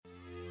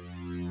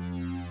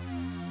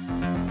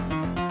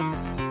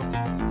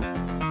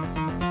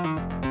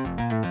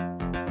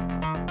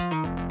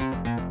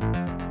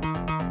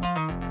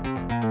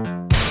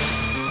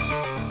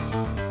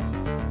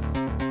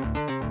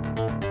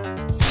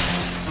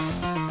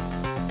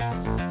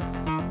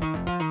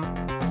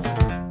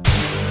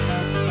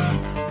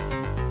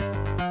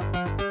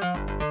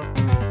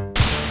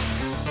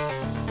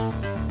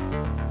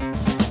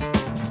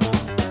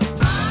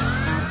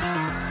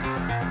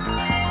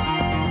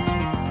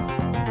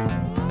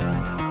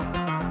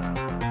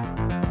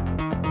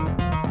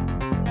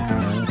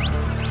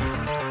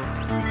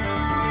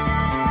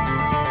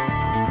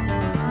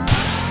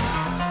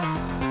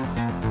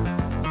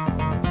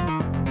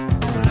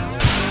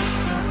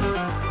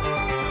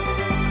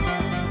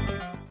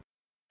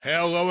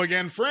Hello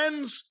again,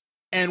 friends,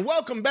 and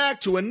welcome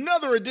back to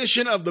another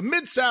edition of the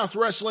Mid-South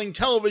Wrestling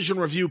Television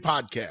Review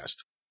Podcast.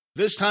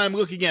 This time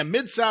looking at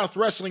Mid-South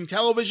Wrestling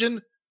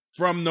Television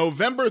from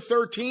November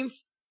 13th,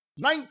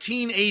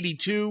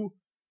 1982,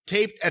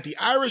 taped at the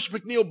Irish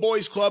McNeil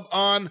Boys Club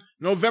on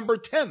November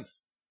 10th,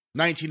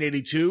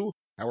 1982.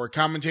 Our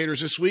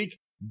commentators this week,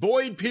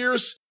 Boyd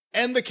Pierce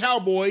and the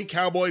Cowboy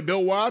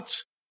Bill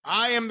Watts.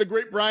 I am the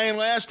great Brian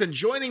Last, and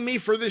joining me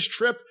for this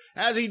trip,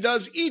 as he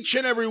does each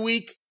and every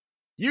week,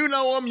 you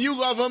know him, you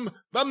love him,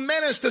 the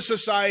menace to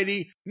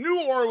society,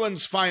 New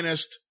Orleans'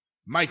 finest,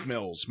 Mike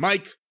Mills.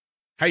 Mike,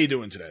 how you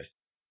doing today?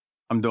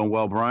 I'm doing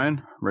well,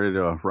 Brian. Ready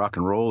to rock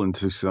and roll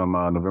into some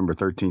November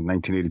 13th,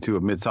 1982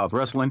 of Mid-South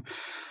Wrestling,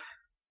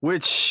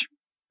 which,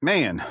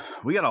 man,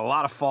 we got a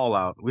lot of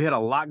fallout. We had a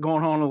lot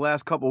going on in the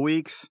last couple of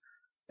weeks,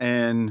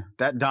 and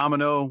that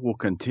domino will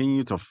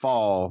continue to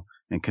fall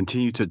and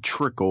continue to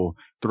trickle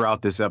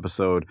throughout this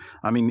episode.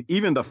 I mean,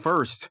 even the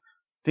first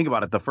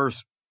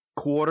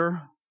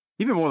quarter,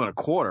 even more than a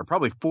quarter,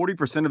 probably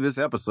 40% of this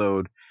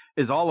episode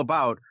is all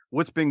about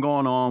what's been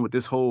going on with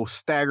this whole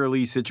Stagger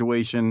Lee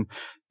situation,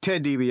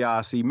 Ted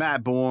DiBiase,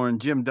 Matt Bourne,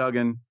 Jim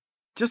Duggan,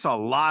 just a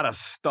lot of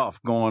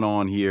stuff going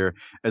on here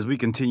as we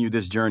continue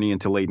this journey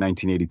into late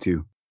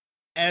 1982.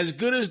 As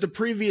good as the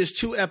previous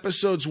two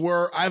episodes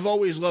were, I've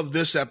always loved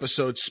this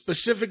episode,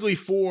 specifically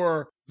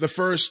for the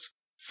first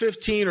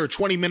 15 or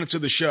 20 minutes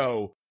of the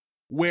show,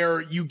 where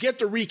you get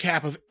the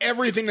recap of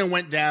everything that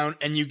went down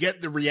and you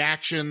get the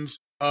reactions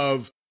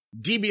of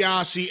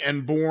DiBiase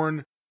and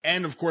Bourne,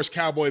 and of course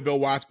Cowboy Bill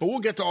Watts, but we'll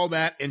get to all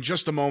that in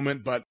just a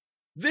moment. But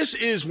this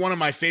is one of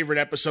my favorite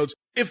episodes,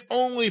 if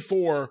only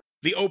for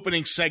the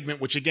opening segment,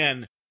 which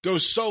again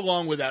goes so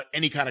long without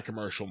any kind of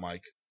commercial,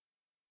 Mike.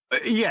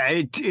 Yeah,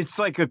 it's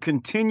like a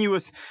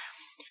continuous.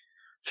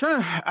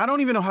 I don't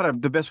even know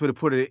the best way to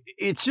put it.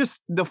 It's just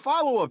the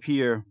follow up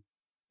here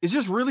is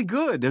just really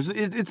good.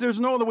 There's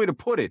no other way to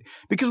put it,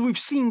 because we've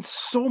seen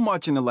so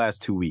much in the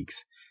last 2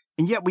 weeks,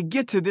 and yet we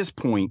get to this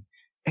point.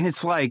 And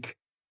it's like,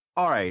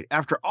 all right,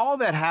 after all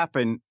that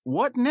happened,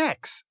 what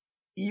next?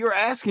 You're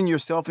asking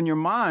yourself in your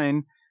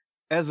mind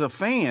as a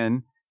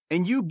fan,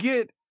 and you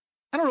get,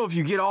 I don't know if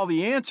you get all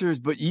the answers,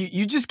 but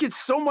you just get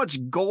so much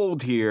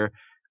gold here,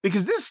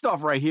 because this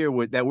stuff right here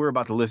that we're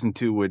about to listen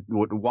to with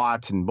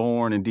Watts and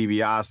Bourne and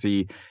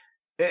DiBiase,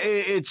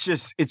 it's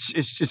just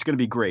going to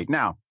be great.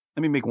 Now,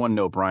 let me make one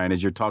note, Brian,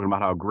 as you're talking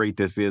about how great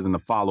this is in the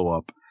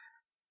follow-up.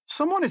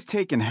 Someone has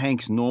taken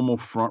Hank's normal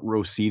front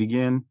row seat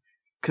again.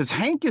 Because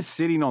Hank is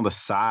sitting on the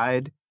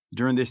side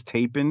during this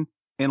taping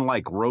in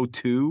like row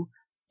 2.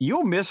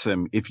 You'll miss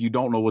him if you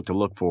don't know what to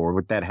look for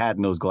with that hat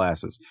and those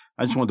glasses.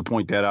 I just wanted to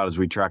point that out as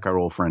we track our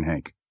old friend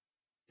Hank.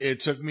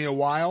 It took me a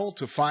while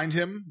to find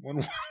him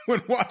when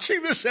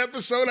watching this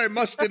episode, I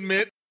must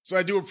admit. So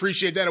I do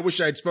appreciate that. I wish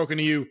I had spoken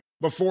to you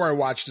before I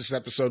watched this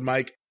episode,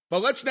 Mike.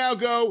 But let's now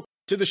go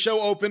to the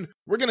show open.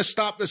 We're going to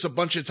stop this a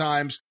bunch of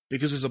times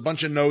because there's a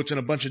bunch of notes and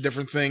a bunch of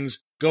different things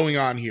going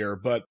on here.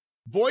 But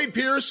Boyd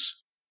Pierce,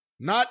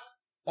 not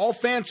all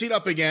fancied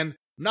up again,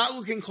 not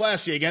looking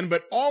classy again,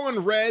 but all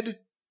in red,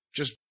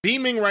 just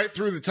beaming right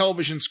through the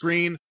television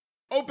screen,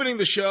 opening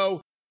the show,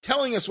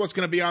 telling us what's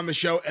going to be on the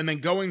show, and then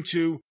going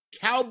to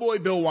Cowboy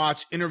Bill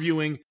Watts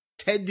interviewing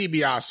Ted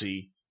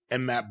DiBiase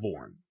and Matt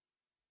Bourne.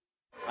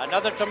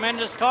 Another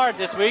tremendous card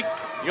this week.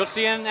 You'll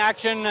see in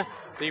action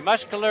the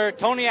muscular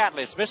Tony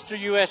Atlas, Mr.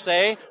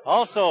 USA.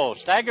 Also,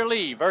 Stagger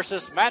Lee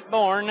versus Matt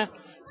Bourne.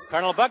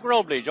 Colonel Buck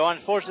Robley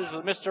joins forces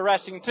with Mr.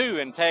 Wrestling 2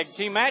 in tag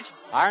team match.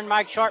 Iron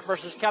Mike Sharp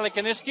versus Kelly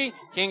Kaniski.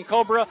 King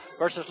Cobra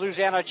versus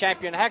Louisiana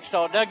champion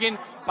Hacksaw Duggan.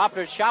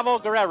 Popular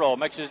Chavo Guerrero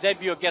makes his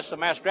debut against the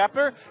masked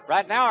grappler.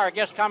 Right now, our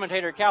guest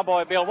commentator,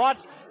 Cowboy Bill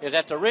Watts, is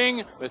at the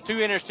ring with two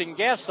interesting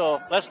guests, so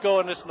let's go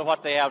and listen to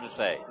what they have to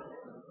say.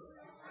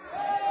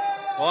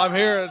 Well, I'm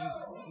here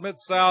in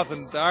Mid-South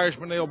and the Irish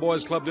McNeil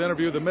Boys Club to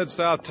interview the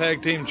Mid-South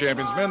Tag Team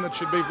Champions, men that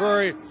should be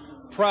very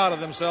proud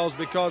of themselves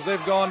because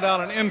they've gone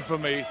down in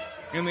infamy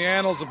in the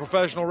annals of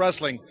professional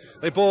wrestling.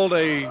 They pulled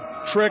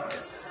a trick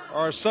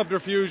or a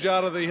subterfuge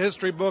out of the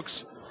history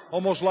books,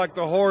 almost like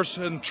the horse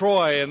in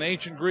Troy in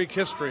ancient Greek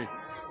history,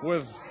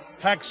 with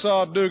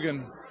Hacksaw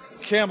Duggan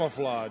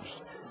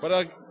camouflaged.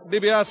 But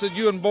DiBiase,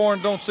 you and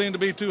Bourne don't seem to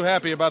be too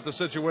happy about the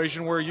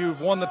situation where you've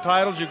won the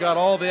titles, you've got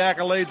all the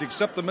accolades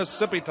except the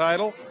Mississippi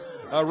title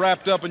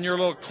wrapped up in your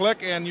little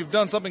clique, and you've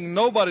done something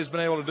nobody's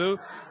been able to do.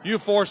 You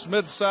forced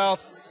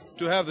Mid-South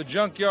to have the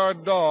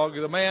Junkyard Dog,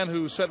 the man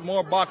who set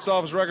more box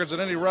office records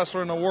than any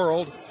wrestler in the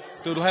world,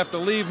 to have to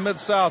leave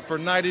Mid-South for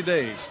 90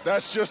 days.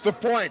 That's just the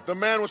point. The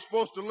man was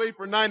supposed to leave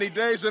for 90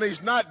 days, and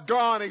he's not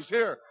gone. He's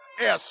here.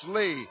 S.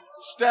 Lee,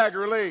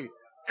 Stagger Lee,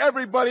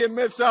 everybody in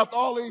Mid-South,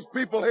 all these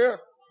people here,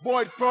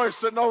 Boyd Pierce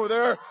sitting over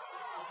there,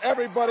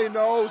 everybody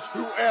knows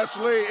who S.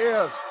 Lee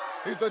is.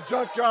 He's the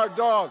Junkyard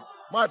Dog.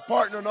 My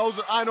partner knows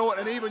it, I know it,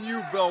 and even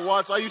you, Bill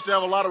Watts. I used to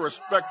have a lot of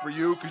respect for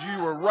you because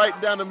you were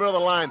right down the middle of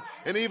the line,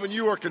 and even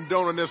you are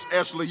condoning this,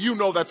 Esley. You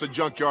know that's a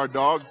Junkyard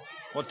Dog.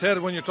 Well,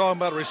 Ted, when you're talking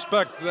about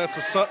respect, that's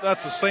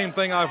the same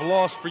thing I've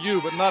lost for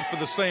you, but not for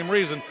the same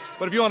reason.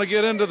 But if you want to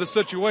get into the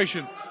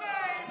situation,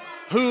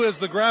 Who is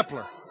the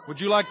grappler? Would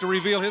you like to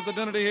reveal his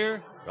identity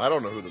here? I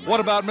don't know who the man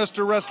What about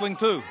Mr. Wrestling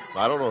 2?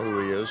 I don't know who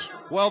he is.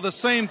 Well, the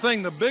same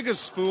thing. The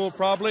biggest fool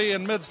probably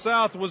in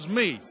Mid-South was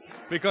me,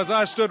 because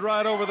I stood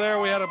right over there.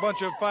 We had a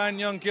bunch of fine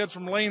young kids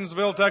from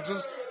Lanesville,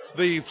 Texas.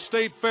 The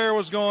state fair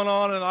was going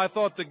on, and I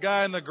thought the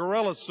guy in the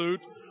gorilla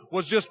suit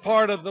was just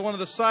part of one of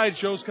the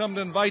sideshows come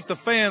to invite the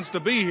fans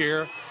to be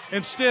here.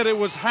 Instead, it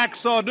was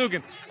Hacksaw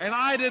Dugan, and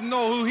I didn't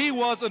know who he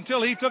was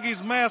until he took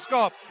his mask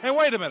off. And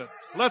wait a minute.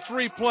 Let's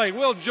replay.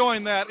 We'll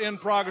join that in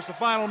progress, the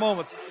final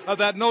moments of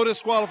that no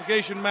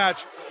disqualification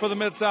match for the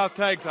Mid-South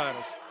tag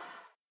titles.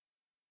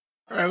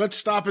 All right, let's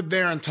stop it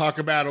there and talk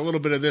about a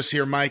little bit of this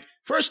here, Mike.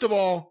 First of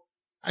all,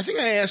 I think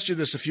I asked you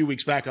this a few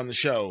weeks back on the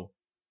show,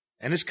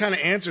 and this kind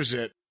of answers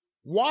it.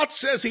 Watts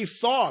says he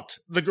thought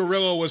the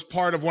gorilla was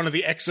part of one of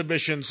the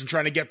exhibitions and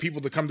trying to get people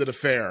to come to the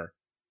fair.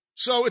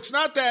 So it's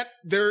not that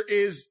there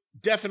is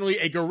definitely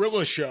a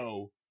gorilla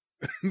show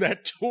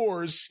that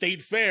tours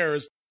state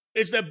fairs.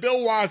 It's that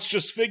Bill Watts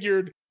just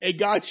figured a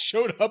guy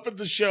showed up at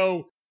the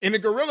show in a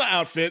gorilla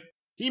outfit.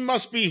 He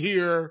must be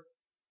here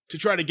to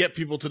try to get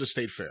people to the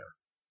state fair.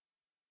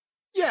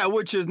 Yeah,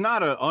 which is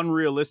not an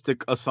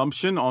unrealistic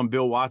assumption on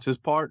Bill Watts'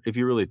 part, if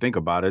you really think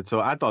about it. So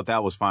I thought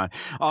that was fine.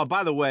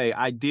 By the way,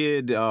 I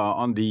did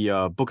on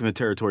the Book in the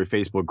Territory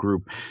Facebook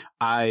group,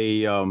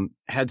 I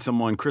had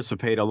someone, Chris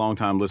Cepeda, a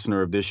longtime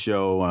listener of this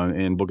show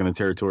in Book in the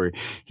Territory.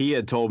 He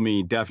had told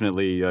me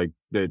definitely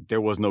that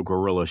there was no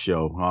gorilla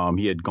show.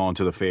 He had gone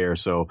to the fair,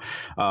 so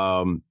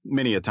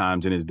many a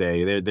times in his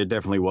day, there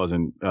definitely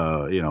wasn't,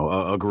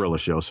 a gorilla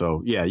show.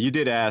 So yeah, you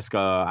did ask.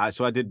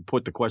 So I did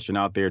put the question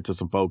out there to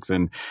some folks,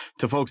 and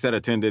to folks that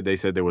attended, they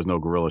said there was no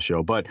gorilla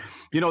show. But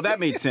that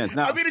made sense.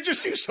 Now, I mean, it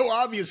just seems so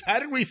obvious. How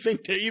did we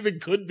think there even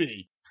could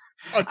be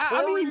a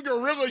touring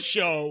gorilla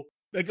show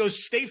that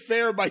goes state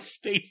fair by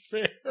state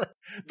fair?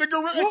 The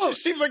gorilla, it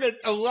just seems like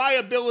a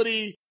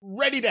liability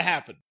ready to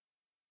happen.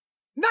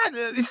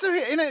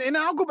 And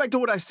I'll go back to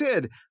what I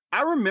said.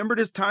 I remember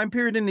this time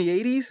period in the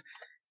 80s.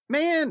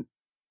 Man,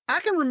 I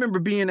can remember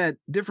being at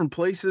different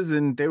places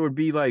and there would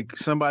be like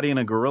somebody in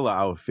a gorilla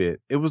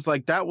outfit. It was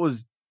like that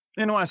was,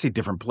 when I say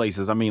different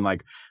places, I mean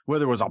like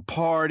whether it was a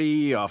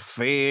party, a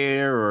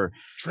fair, or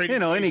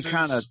Trading any places.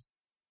 kind of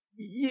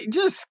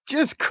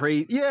just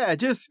crazy. Yeah,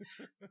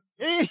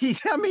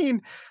 I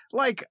mean,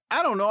 like,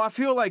 I don't know. I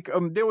feel like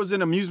there was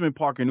an amusement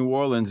park in New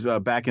Orleans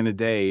back in the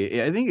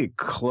day. I think it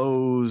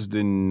closed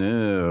in,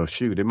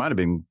 it might have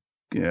been,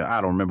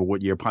 I don't remember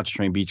what year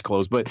Pontchartrain Beach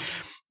closed, but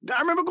I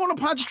remember going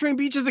to Pontchartrain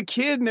Beach as a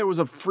kid and there was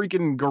a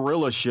freaking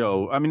gorilla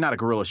show. I mean, not a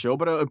gorilla show,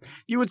 but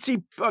you would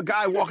see a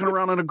guy walking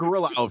around in a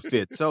gorilla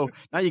outfit. So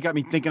now you got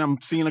me thinking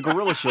I'm seeing a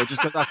gorilla show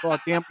just because I saw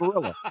a damn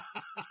gorilla.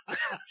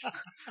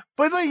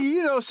 But like,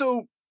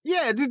 so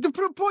yeah,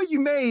 the point you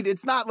made,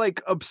 it's not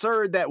like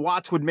absurd that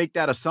Watts would make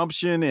that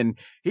assumption. And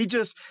he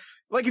just,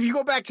 like, if you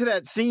go back to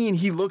that scene,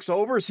 he looks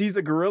over, sees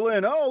the gorilla,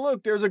 and oh,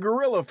 look, there's a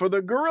gorilla for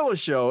the gorilla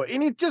show.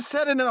 And he just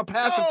said it in a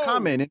passive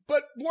comment.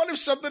 But what if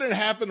something had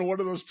happened to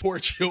one of those poor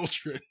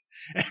children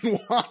and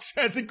Watts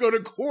had to go to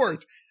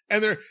court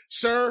and they're,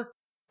 sir,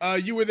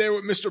 you were there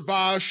with Mr.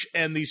 Bosch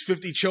and these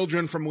 50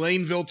 children from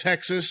Laneville,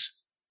 Texas.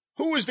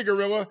 Who is the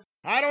gorilla?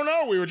 I don't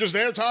know. We were just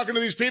there talking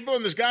to these people,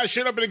 and this guy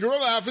showed up in a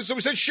gorilla outfit, so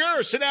we said,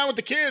 sure, sit down with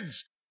the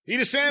kids,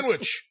 eat a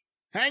sandwich,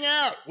 hang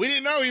out. We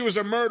didn't know he was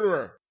a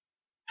murderer.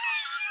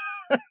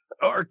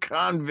 Or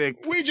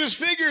convict. We just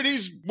figured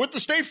he's with the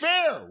state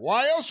fair.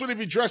 Why else would he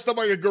be dressed up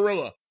like a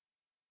gorilla?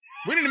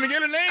 We didn't even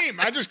get a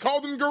name. I just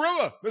called him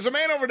Gorilla. There's a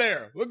man over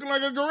there looking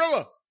like a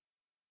gorilla.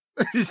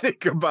 Just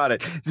think about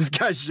it. This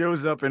guy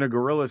shows up in a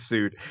gorilla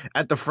suit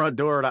at the front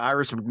door of the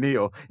Irish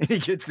McNeil, and he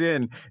gets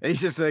in, and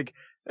he's just like,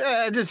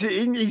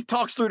 he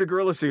talks through the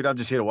gorilla suit. I'm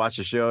just here to watch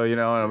the show,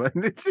 and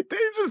they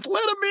just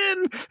let him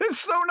in. It's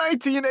so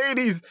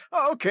 1980s.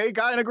 Oh, okay,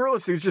 guy in a gorilla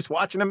suit just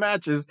watching the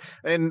matches,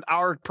 and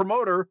our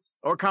promoter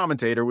or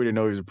commentator, we didn't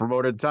know he was a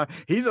promoter at the time,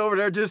 he's over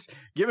there just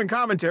giving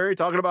commentary,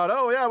 talking about,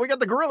 oh yeah, we got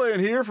the gorilla in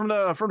here from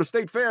the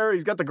state fair.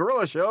 He's got the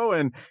gorilla show,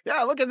 and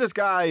yeah, look at this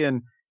guy,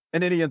 and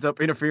then he ends up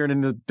interfering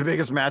in the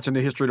biggest match in the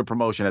history of the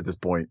promotion at this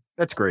point.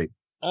 That's great.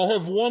 I'll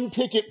have one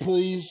ticket,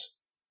 please.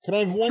 Can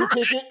I have one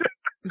ticket?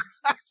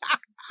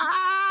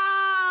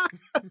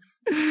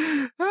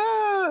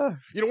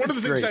 One of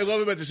the things I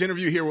love about this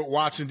interview here with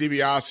Watts and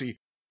DiBiase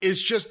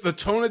is just the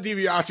tone of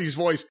DiBiase's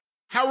voice,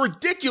 how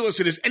ridiculous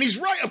it is. And he's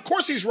right. Of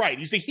course he's right.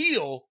 He's the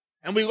heel,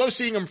 and we love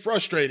seeing him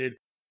frustrated,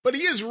 but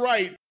he is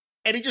right.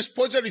 And he just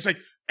puts out, he's like,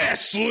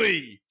 S.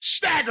 Lee,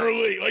 Stagger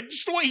Lee. Like,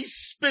 just the way he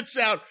spits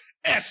out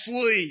S.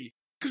 Lee.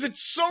 Because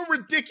it's so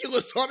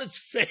ridiculous on its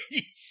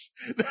face.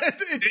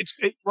 It's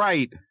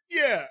right.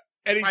 Yeah.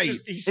 And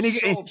he's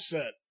so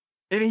upset.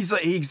 And he's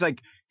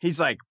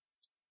like,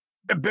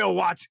 Bill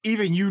Watts,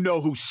 even you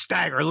know who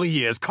Stagger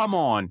Lee is. Come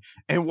on.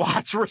 And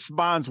Watts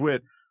responds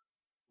with,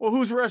 well,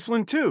 who's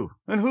wrestling too?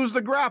 And who's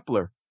the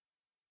grappler?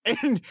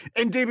 And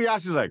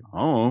DiBiase's like,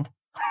 oh.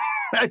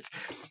 That's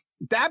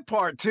that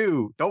part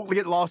too. Don't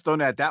get lost on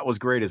that. That was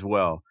great as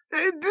well.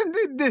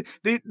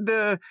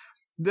 The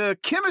the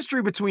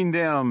chemistry between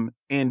them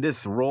and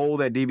this role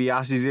that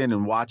DiBiase's in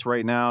and Watts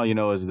right now,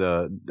 as I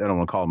don't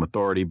want to call him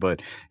authority,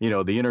 but,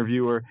 the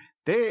interviewer,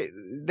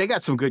 they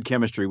got some good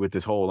chemistry with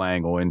this whole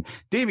angle. And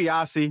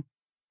DiBiase,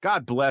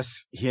 God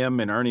bless him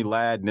and Ernie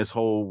Ladd and this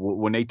whole,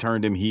 when they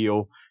turned him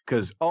heel,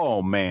 because,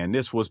 oh man,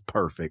 this was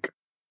perfect.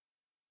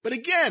 But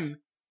again,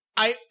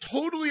 I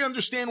totally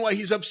understand why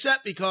he's upset,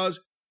 because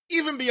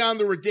even beyond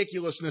the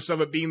ridiculousness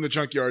of it being the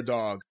Junkyard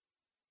Dog,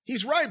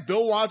 he's right.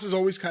 Bill Watts has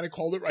always kind of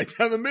called it right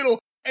down the middle,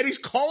 and he's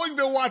calling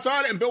Bill Watts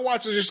on it, and Bill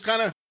Watts is just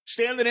kind of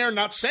standing there and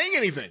not saying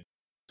anything.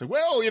 Like,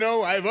 well,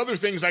 I have other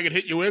things I could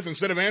hit you with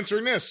instead of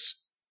answering this.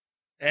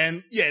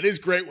 And yeah, it is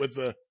great with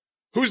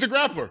who's the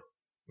grappler?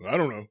 I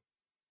don't know.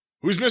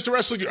 Who's Mr.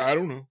 Wrestling? I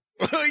don't know.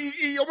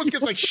 he almost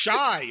gets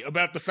shy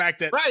about the fact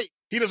that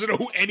he doesn't know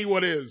who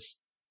anyone is.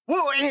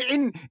 Well,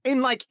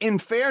 in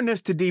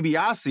fairness to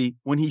DiBiase,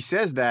 when he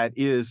says that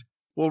is,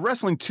 well,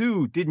 Wrestling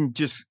 2 didn't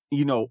just,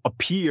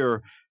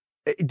 appear.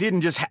 It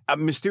didn't just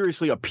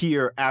mysteriously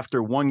appear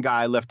after one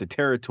guy left the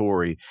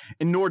territory,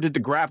 and nor did the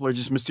grappler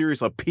just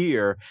mysteriously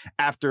appear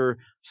after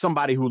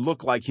somebody who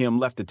looked like him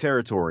left the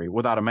territory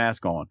without a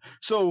mask on.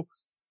 So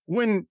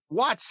when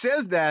Watts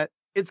says that,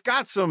 it's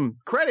got some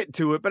credit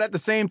to it, but at the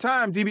same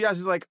time, DiBiase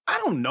is like, I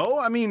don't know.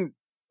 I mean,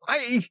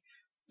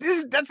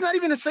 that's not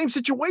even the same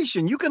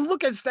situation. You can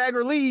look at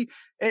Stagger Lee,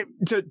 and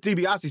to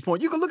DiBiase's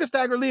point, you can look at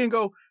Stagger Lee and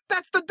go,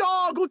 that's the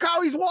dog. Look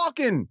how he's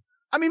walking.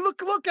 I mean,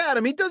 look at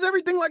him. He does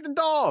everything like the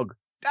dog.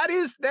 That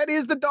is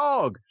the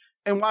dog.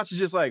 And Watts is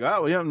just like,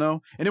 oh, yeah,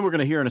 no. And then we're going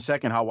to hear in a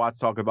second how Watts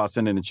talk about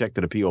sending a check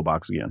to the P.O.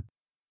 box again.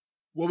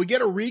 Well, we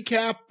get a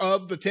recap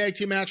of the tag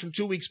team match from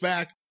 2 weeks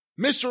back.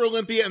 Mr.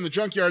 Olympia and the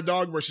Junkyard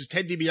Dog versus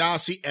Ted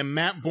DiBiase and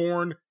Matt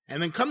Bourne.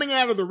 And then coming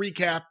out of the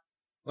recap,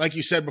 like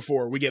you said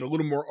before, we get a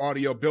little more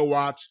audio. Bill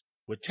Watts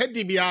with Ted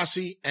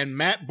DiBiase and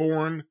Matt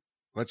Bourne.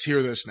 Let's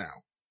hear this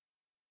now.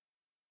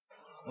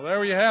 Well,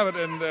 there you have it,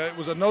 and it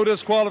was a no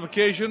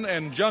disqualification,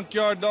 and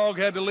Junkyard Dog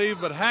had to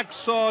leave, but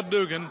Hacksaw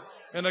Dugan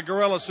in a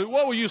gorilla suit.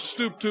 What will you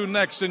stoop to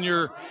next in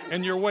your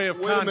way of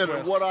conquest? Wait a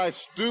minute, what I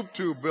stooped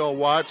to, Bill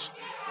Watts,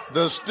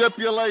 the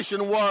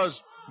stipulation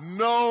was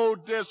no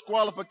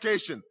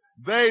disqualification.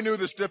 They knew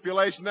the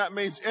stipulation. That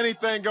means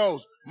anything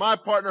goes. My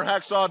partner,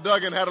 Hacksaw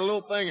Duggan, had a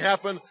little thing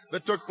happen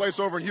that took place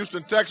over in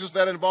Houston, Texas,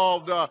 that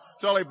involved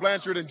Tully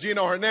Blanchard and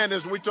Gino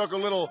Hernandez, and we took a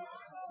little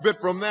bit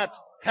from that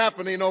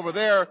happening over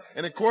there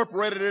and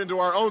incorporated it into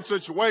our own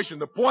situation.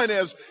 The point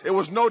is, it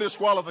was no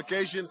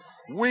disqualification.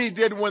 We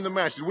did win the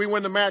match. Did we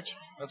win the match?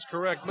 That's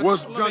correct.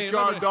 Was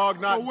Junkyard Dog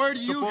not so where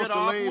do you supposed get to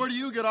off? leave? Where do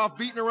you get off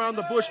beating around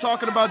the bush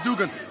talking about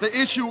Dugan? The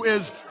issue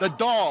is the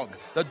dog.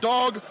 The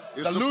dog,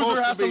 Is the supposed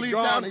loser has to to be leave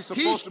gone. town.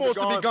 He's supposed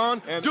to be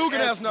gone. And Dugan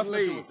S. has nothing to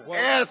do Lee. with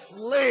it. S.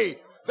 Lee.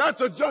 That's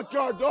a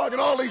Junkyard Dog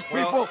and all these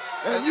people,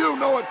 and you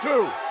know it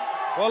too.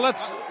 Well,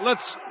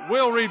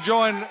 we'll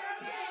rejoin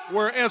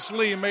where S.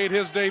 Lee made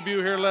his debut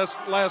here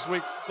last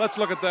week. Let's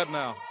look at that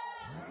now.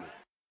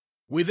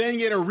 We then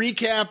get a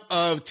recap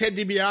of Ted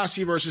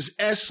DiBiase versus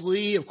S.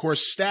 Lee. Of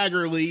course,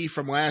 Stagger Lee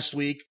from last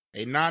week,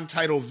 a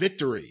non-title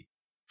victory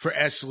for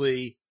S.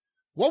 Lee.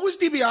 What was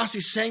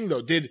DiBiase saying,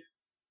 though? Did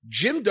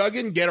Jim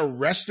Duggan get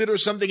arrested or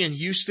something in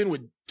Houston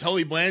with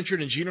Tully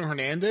Blanchard and Gino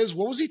Hernandez?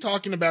 What was he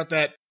talking about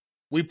that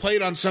we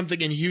played on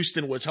something in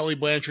Houston with Tully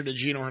Blanchard and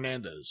Gino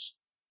Hernandez?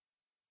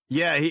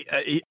 Yeah,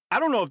 I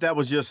don't know if that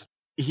was just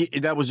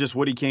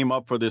what he came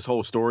up for this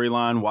whole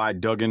storyline, why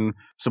Duggan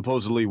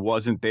supposedly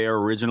wasn't there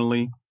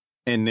originally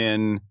and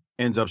then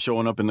ends up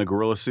showing up in the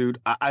gorilla suit.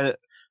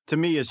 To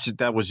me,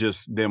 that was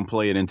just them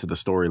playing into the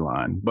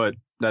storyline. But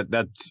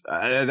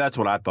that's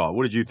what I thought.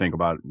 What did you think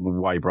about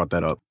why you brought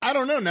that up? I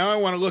don't know. Now I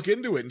want to look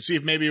into it and see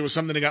if maybe it was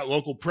something that got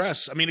local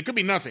press. I mean, it could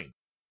be nothing.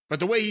 But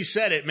the way he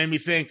said it made me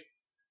think,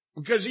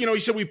 because, he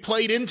said we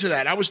played into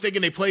that. I was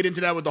thinking they played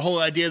into that with the whole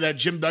idea that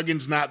Jim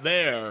Duggan's not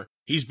there.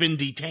 He's been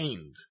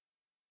detained.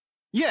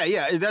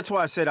 Yeah. That's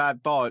why I said I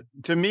thought,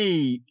 to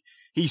me,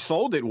 he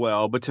sold it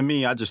well, but to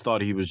me, I just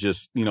thought he was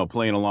just,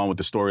 playing along with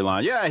the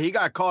storyline. Yeah, he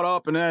got caught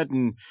up in that,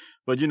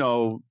 but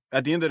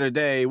at the end of the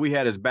day, we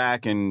had his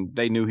back, and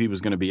they knew he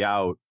was going to be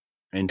out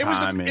in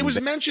time. It was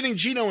mentioning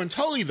Gino and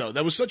Tully, though.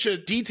 That was such a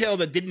detail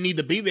that didn't need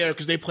to be there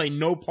because they play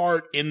no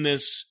part in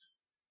this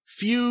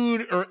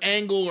feud or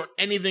angle or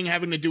anything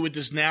having to do with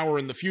this now or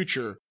in the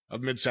future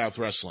of Mid-South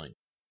Wrestling.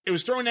 It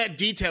was throwing that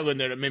detail in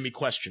there that made me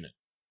question it.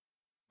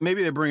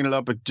 Maybe they're bringing it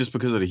up just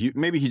because of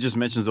maybe he just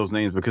mentions those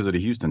names because of the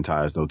Houston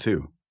ties, though,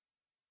 too.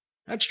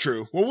 That's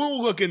true. Well,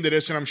 we'll look into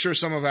this, and I'm sure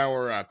some of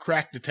our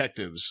crack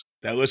detectives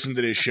that listen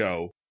to this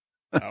show,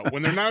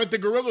 when they're not at the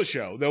Gorilla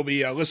Show, they'll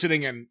be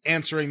listening and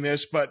answering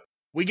this. But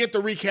we get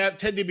the recap,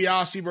 Ted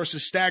DiBiase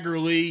versus Stagger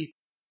Lee,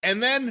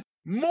 and then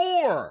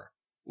more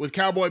with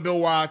Cowboy Bill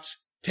Watts,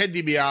 Ted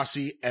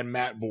DiBiase, and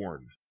Matt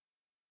Bourne.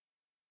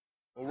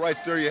 Well,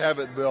 right there you have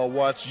it, Bill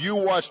Watts. You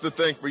watched the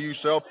thing for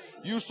yourself.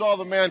 You saw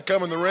the man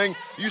come in the ring.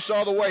 You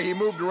saw the way he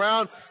moved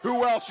around.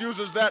 Who else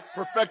uses that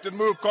perfected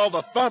move called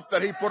the thump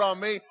that he put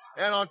on me?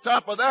 And on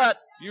top of that,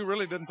 you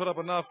really didn't put up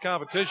enough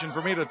competition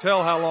for me to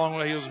tell how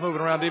long he was moving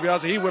around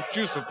DiBiase. He whipped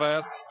you so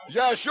fast.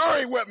 Yeah, sure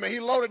he whipped me. He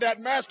loaded that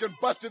mask and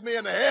busted me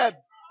in the head.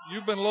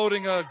 You've been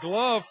loading a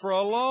glove for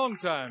a long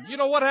time. You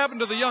know what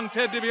happened to the young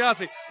Ted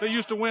DiBiase that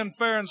used to win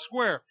fair and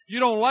square? You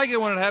don't like it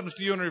when it happens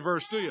to you in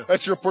reverse, do you?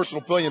 That's your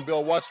personal opinion,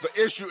 Bill Watts. The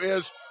issue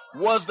is,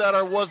 was that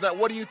or was that?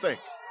 What do you think?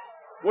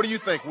 What do you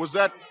think? Was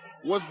that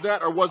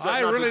or was that?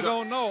 I really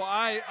don't know.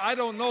 I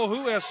don't know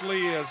who S.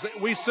 Lee is.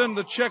 We send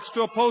the checks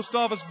to a post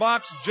office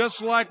box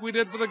just like we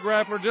did for the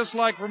Grappler, just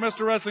like for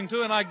Mr. Wrestling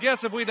 2. And I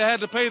guess if we'd had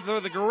to pay for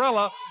the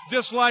Gorilla,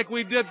 just like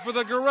we did for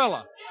the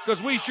Gorilla,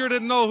 because we sure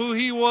didn't know who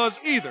he was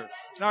either.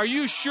 Now, are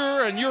you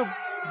sure, and you're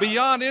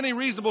beyond any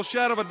reasonable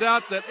shadow of a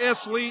doubt, that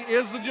S. Lee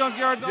is the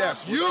Junkyard Dog?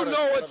 Yes, You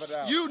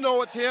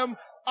know it's him.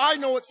 I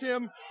know it's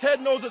him.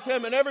 Ted knows it's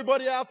him, and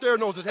everybody out there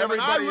knows it's him.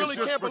 And I really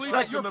can't believe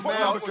that you're the putting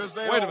man out because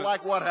they Wait a don't minute.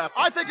 like what happened.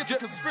 I think it's a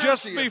conspiracy.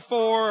 Just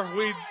before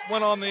we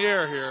went on the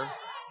air here,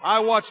 I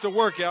watched a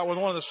workout with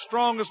one of the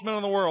strongest men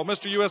in the world,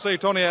 Mr. USA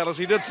Tony Atlas.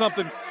 He did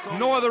something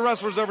no other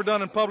wrestler's ever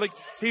done in public.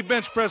 He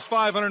bench pressed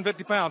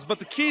 550 pounds. But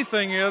the key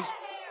thing is,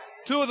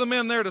 two of the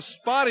men there to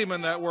spot him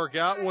in that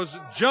workout was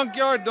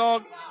Junkyard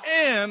Dog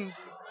and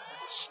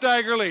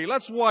Stagger Lee.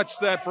 Let's watch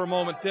that for a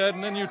moment, Ted,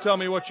 and then you tell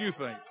me what you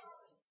think.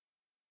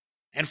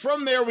 And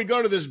from there, we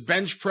go to this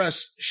bench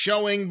press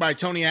showing by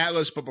Tony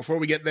Atlas. But before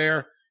we get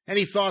there,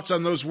 any thoughts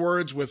on those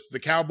words with the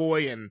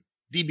Cowboy and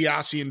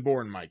DiBiase and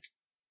Bourne, Mike?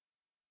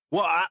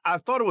 Well, I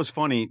thought it was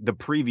funny, the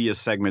previous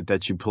segment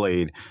that you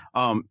played.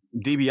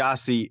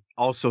 DiBiase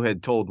also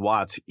had told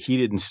Watts he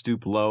didn't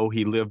stoop low.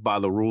 He lived by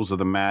the rules of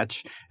the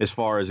match as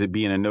far as it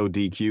being a no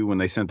DQ when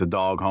they sent the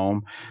dog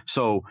home.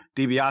 So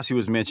DiBiase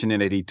was mentioning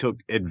that he took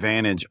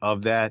advantage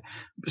of that.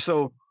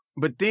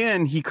 But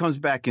then he comes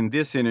back in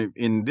this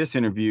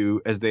interview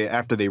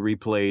after they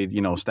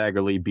replayed,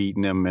 Stagger Lee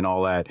beating him and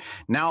all that.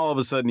 Now all of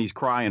a sudden he's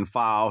crying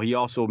foul. He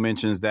also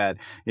mentions that,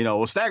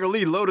 Stagger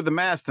Lee loaded the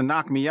mask to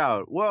knock me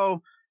out.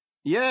 Well,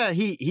 yeah,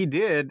 he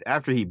did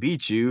after he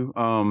beat you.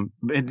 And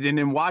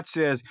then Watts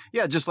says,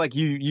 yeah, just like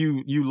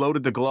you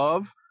loaded the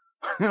glove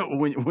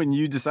when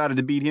you decided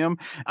to beat him.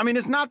 I mean,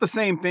 it's not the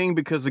same thing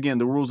because, again,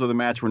 the rules of the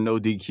match were no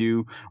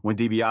DQ when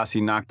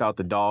DiBiase knocked out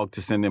the dog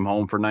to send him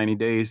home for 90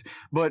 days.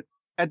 But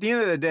at the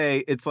end of the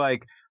day, it's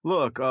like,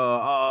 look,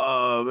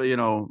 I'm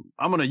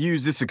going to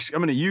use this. I'm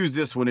going to use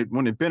this when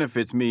it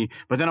benefits me,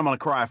 but then I'm going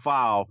to cry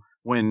foul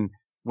when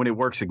it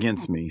works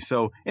against me.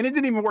 So, and it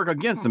didn't even work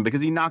against him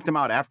because he knocked him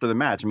out after the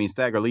match. I mean,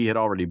 Stagger Lee had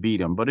already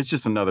beat him, but it's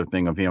just another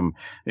thing of him,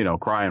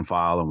 crying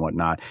foul and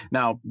whatnot.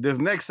 Now, this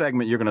next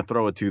segment you're going to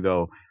throw it to,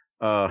 though.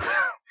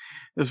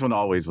 This one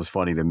always was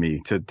funny to me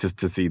to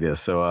see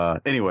this. So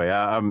anyway,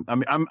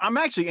 I'm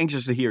actually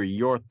anxious to hear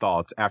your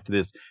thoughts after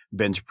this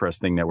bench press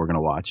thing that we're going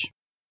to watch.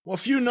 Well, a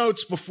few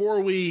notes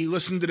before we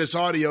listen to this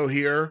audio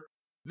here.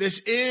 This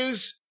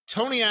is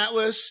Tony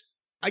Atlas,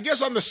 I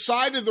guess on the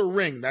side of the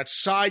ring, that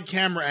side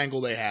camera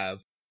angle they have.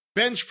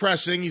 Bench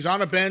pressing, he's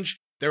on a bench.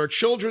 There are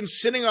children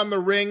sitting on the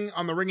ring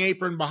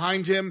apron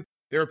behind him.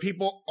 There are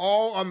people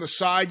all on the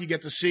side you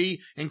get to see,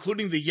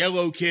 including the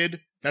yellow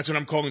kid. That's what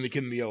I'm calling the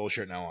kid in the yellow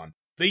shirt now on.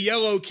 The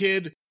yellow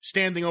kid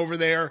standing over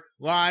there,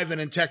 live and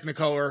in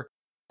Technicolor.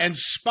 And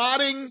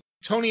spotting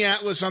Tony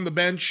Atlas on the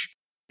bench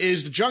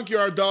is the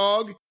Junkyard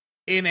Dog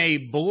in a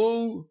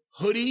blue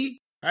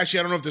hoodie. Actually,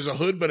 I don't know if there's a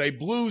hood, but a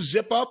blue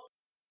zip-up.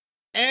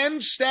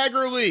 And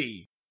Stagger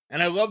Lee.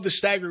 And I love the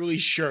Stagger Lee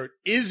shirt.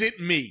 Is it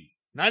me?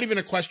 Not even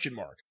a question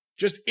mark.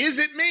 Just, is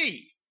it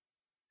me?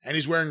 And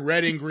he's wearing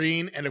red and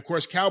green. And, of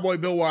course, Cowboy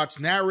Bill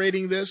Watts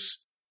narrating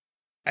this.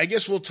 I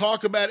guess we'll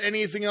talk about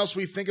anything else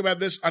we think about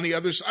this on the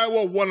other side.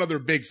 Well, one other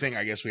big thing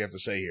I guess we have to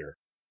say here.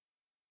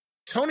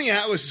 Tony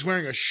Atlas is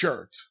wearing a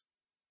shirt.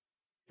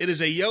 It is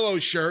a yellow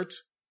shirt.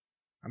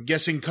 I'm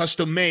guessing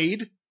custom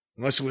made,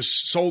 unless it was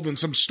sold in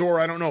some store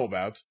I don't know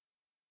about.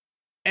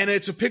 And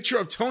it's a picture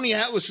of Tony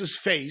Atlas's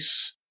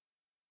face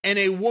and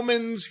a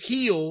woman's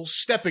heel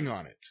stepping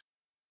on it.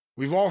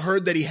 We've all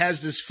heard that he has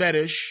this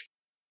fetish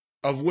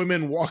of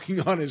women walking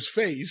on his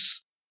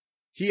face.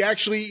 He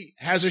actually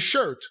has a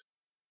shirt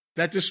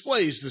that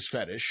displays this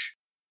fetish.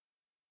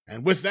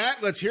 And with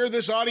that, let's hear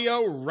this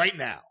audio right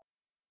now.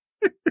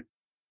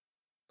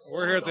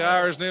 We're here at the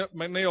Irish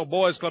McNeil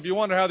Boys Club. You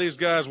wonder how these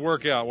guys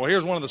work out. Well,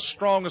 here's one of the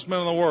strongest men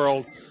in the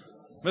world,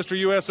 Mr.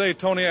 USA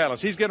Tony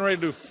Atlas. He's getting ready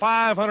to do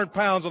 500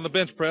 pounds on the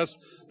bench press.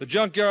 The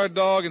Junkyard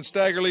Dog and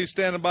Stagger Lee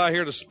standing by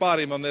here to spot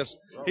him on this.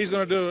 He's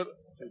going to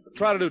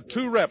try to do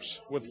 2 reps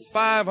with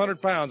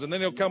 500 pounds, and then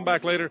he'll come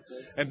back later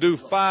and do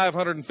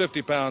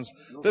 550 pounds.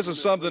 This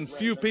is something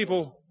few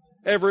people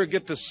ever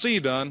get to see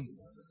done,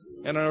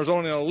 and there's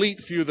only an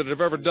elite few that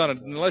have ever done it.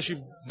 Unless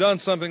you've done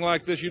something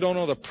like this, you don't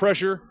know the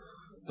pressure,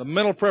 the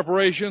mental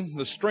preparation,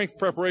 the strength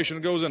preparation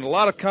that goes in. A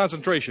lot of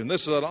concentration.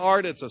 This is an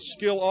art. It's a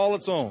skill all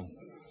its own.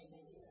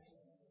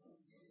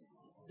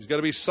 He's got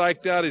to be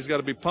psyched out. He's got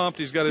to be pumped.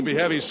 He's got to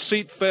have his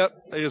feet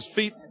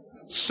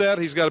set.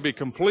 He's got to be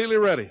completely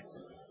ready.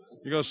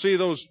 You're going to see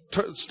those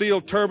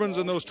steel turbines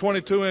and those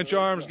 22-inch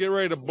arms get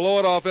ready to blow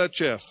it off that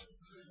chest.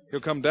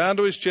 He'll come down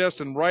to his chest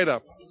and right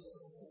up.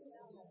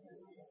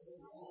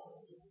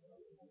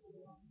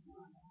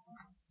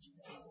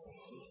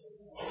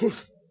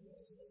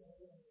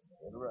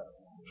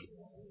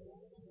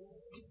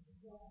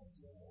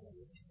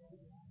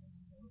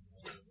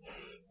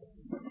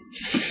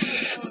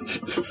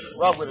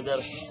 Rock with it,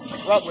 Daddy.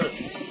 Rock with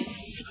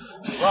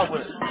it. Rock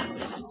with it.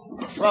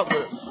 Rock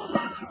with it.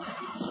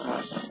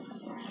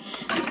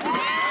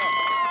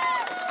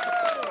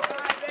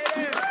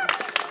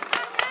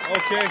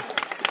 Okay.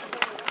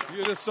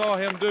 You just saw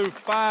him do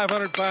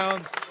 500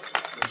 pounds,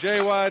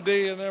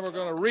 JYD, and then we're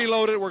going to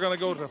reload it. We're going to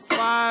go to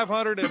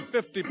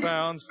 550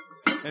 pounds.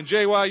 And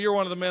JY, you're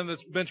one of the men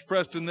that's bench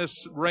pressed in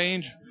this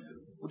range.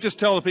 Just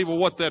tell the people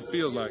what that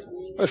feels like.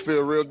 It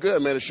feels real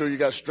good, man. It shows you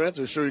got strength.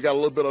 It shows you got a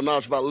little bit of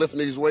knowledge about lifting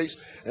these weights.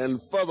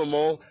 And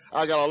furthermore,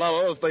 I got a lot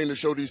of other things to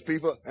show these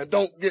people. And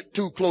don't get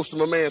too close to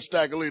my man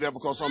Stagger Lee there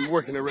because I'm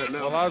working it right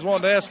now. Well, I was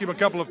wanting to ask him a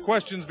couple of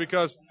questions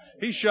because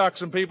he shocked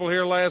some people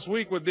here last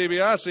week with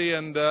DiBiase,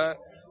 and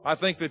I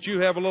think that you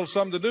have a little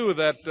something to do with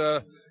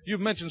that.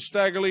 You've mentioned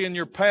Stagger Lee in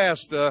your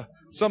past,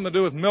 something to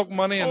do with milk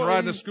money and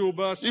riding a school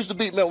bus. Used to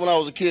beat milk when I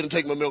was a kid and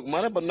take my milk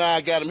money, but now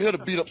I got him here to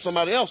beat up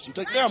somebody else and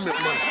take their milk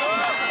money.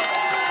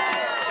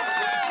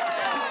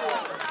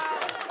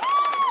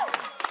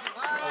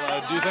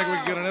 Do you think we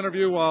can get an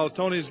interview while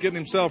Tony's getting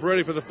himself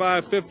ready for the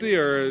 550,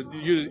 or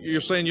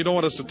you're saying you don't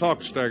want us to talk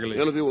to Stagger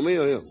Lee? Interview with me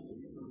or him?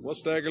 What's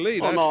Stagger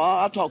Lee? Oh, no,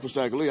 I talk for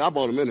Stagger Lee. I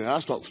bought him in there.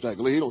 I talk for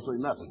Stagger Lee. He don't say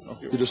nothing.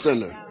 Okay. He just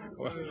stand there.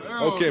 Well,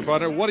 okay,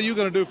 partner, what are you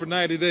going to do for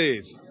 90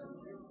 days?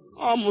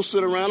 I'm going to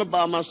sit around and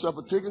buy myself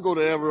a ticket, go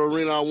to every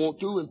arena I want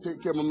to, and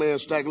take care of my man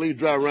Stagger Lee,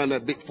 drive around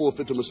that big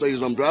 450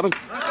 Mercedes I'm driving.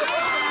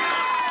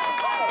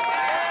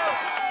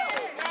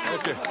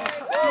 Okay.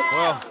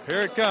 Well,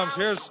 here it comes.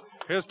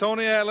 Here's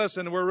Tony Atlas,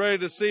 and we're ready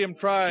to see him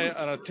try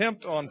an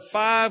attempt on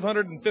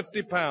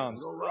 550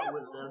 pounds.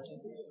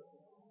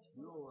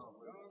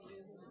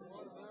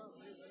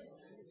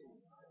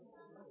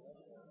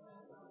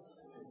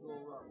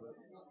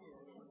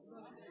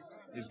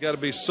 He's got to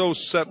be so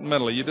set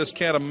mentally. You just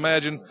can't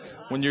imagine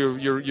when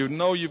you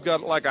know you've got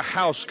like a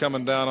house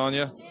coming down on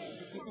you.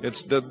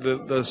 It's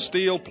the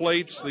steel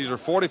plates. These are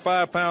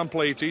 45-pound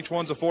plates. Each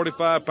one's a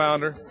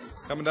 45-pounder,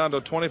 coming down to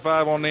a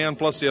 25 on the end,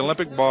 plus the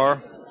Olympic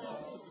bar.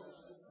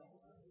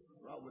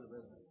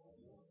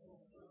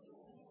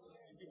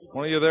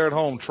 One of you there at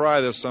home,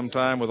 try this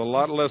sometime with a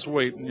lot less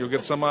weight, and you'll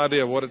get some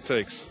idea of what it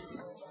takes.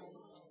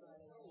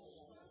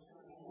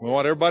 We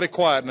want everybody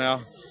quiet now.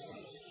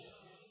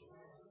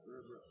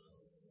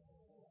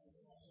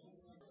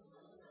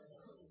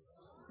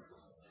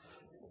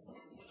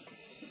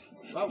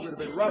 Rock with it,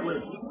 baby. Rock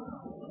with it.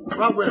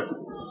 Rock with it.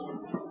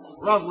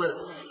 Rock with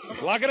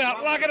it. Lock it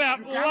out. Lock it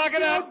out. Lock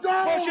it out.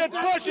 Push it.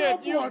 Push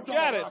it. You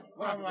got it.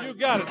 You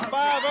got it.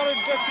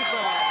 550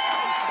 pounds.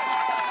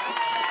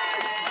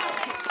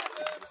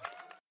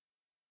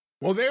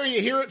 Well, there you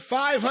hear it,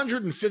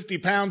 550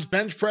 pounds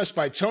bench press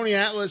by Tony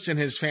Atlas in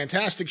his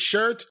fantastic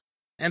shirt,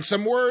 and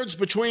some words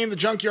between the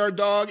Junkyard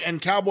Dog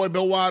and Cowboy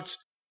Bill Watts.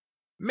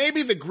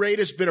 Maybe the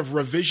greatest bit of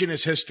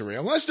revisionist history,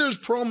 unless there's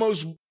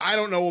promos I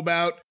don't know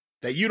about,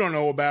 that you don't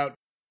know about,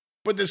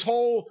 but this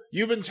whole,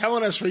 you've been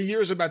telling us for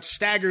years about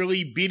Stagger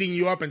Lee beating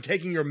you up and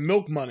taking your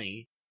milk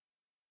money,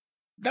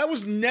 that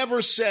was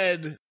never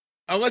said,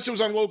 unless it was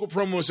on local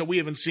promos that we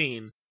haven't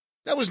seen,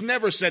 that was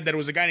never said that it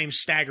was a guy named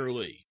Stagger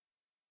Lee.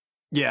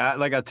 Yeah,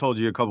 like I told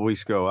you a couple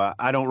weeks ago,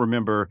 I don't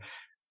remember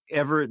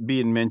ever it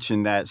being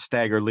mentioned that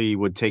Stagger Lee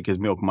would take his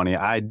milk money.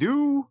 I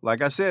do,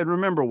 like I said,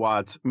 remember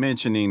Watts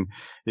mentioning,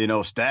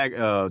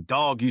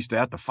 Dog used to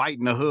have to fight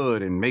in the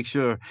hood and make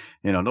sure,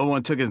 no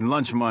one took his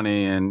lunch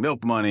money and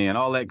milk money and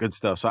all that good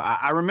stuff. So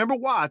I remember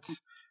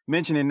Watts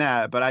mentioning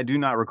that, but I do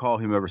not recall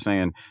him ever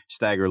saying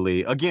Stagger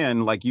Lee.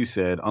 Again, like you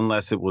said,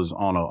 unless it was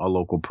on a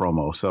local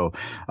promo. So,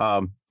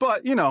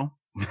 but,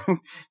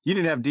 you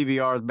didn't have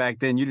DVRs back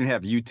then. You didn't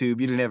have YouTube.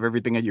 You didn't have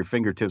everything at your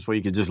fingertips where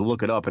you could just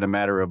look it up in a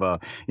matter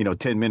of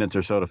 10 minutes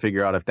or so to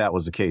figure out if that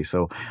was the case.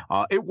 So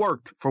it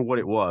worked for what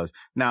it was.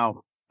 Now,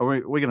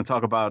 we're going to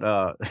talk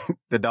about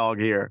the dog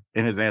here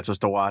and his answers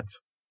to Watts.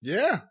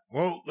 Yeah.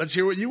 Well, let's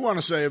hear what you want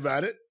to say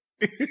about it.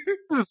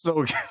 This is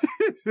so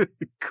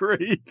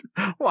great.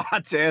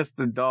 Watts asked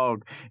the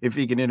dog if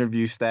he can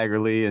interview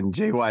Stagger Lee, and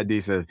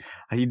JYD says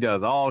he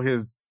does all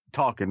his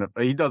talking.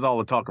 He does all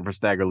the talking for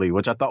Stagger Lee,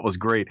 which I thought was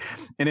great.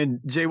 And then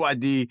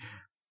JYD,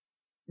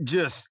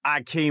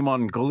 I came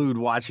unglued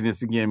watching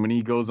this again when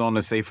he goes on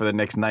to say for the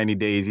next 90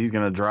 days he's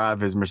going to drive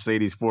his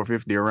Mercedes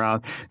 450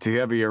 around to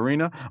every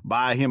arena,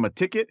 buy him a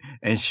ticket,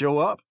 and show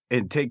up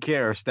and take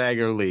care of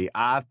Stagger Lee.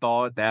 I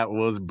thought that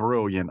was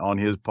brilliant on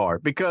his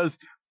part because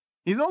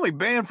he's only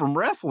banned from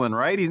wrestling,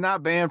 right? He's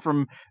not banned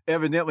from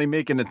evidently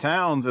making the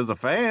towns as a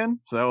fan.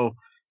 So,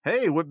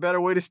 hey, what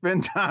better way to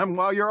spend time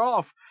while you're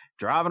off?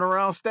 Driving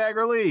around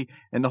Stagger Lee.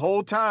 And the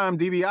whole time,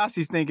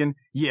 DiBiase's thinking,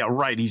 yeah,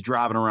 right, he's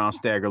driving around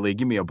Stagger Lee.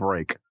 Give me a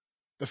break.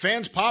 The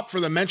fans popped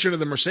for the mention of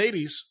the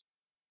Mercedes.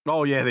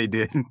 Oh, yeah, they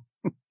did.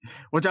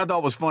 Which I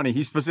thought was funny.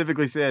 He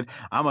specifically said,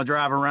 I'm going to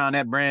drive around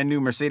that brand new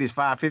Mercedes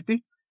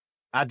 550.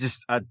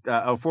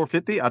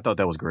 450? I thought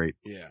that was great.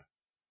 Yeah.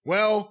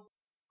 Well,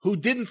 who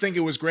didn't think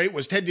it was great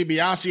was Ted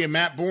DiBiase and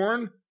Matt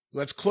Bourne.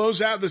 Let's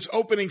close out this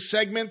opening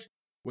segment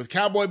with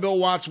Cowboy Bill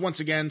Watts once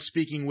again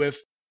speaking with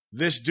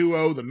this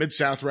duo, the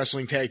Mid-South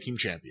Wrestling Tag Team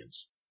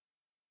Champions.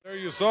 There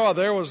you saw,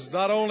 there was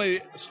not only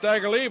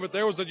Stagger Lee, but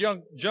there was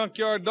the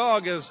Junkyard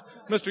Dog as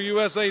Mr.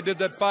 USA did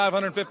that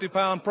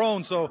 550-pound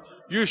prone. So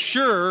you're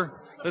sure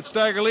that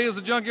Stagger Lee is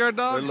the Junkyard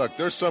Dog? Hey, look,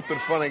 there's something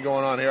funny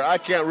going on here. I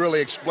can't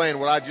really explain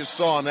what I just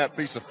saw on that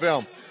piece of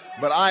film,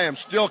 but I am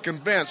still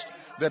convinced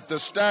that the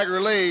Stagger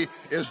Lee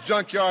is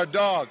Junkyard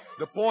Dog.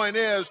 The point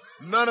is,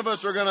 none of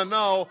us are going to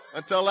know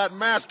until that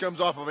mask comes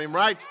off of him,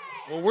 right?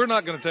 Well, we're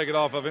not going to take it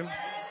off of him.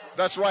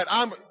 That's right.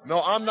 I'm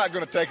not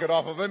going to take it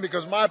off of him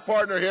because my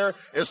partner here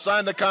is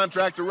signed a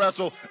contract to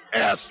wrestle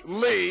S.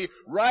 Lee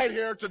right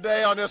here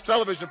today on this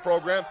television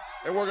program,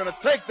 and we're going to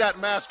take that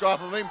mask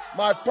off of him.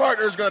 My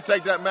partner is going to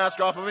take that mask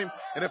off of him,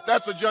 and if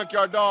that's a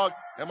Junkyard Dog,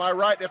 am I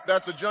right? If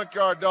that's a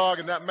Junkyard Dog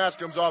and that mask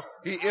comes off,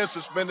 he is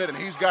suspended and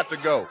he's got to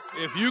go.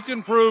 If you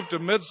can prove to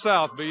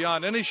Mid-South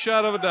beyond any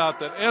shadow of a doubt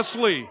that S.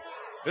 Lee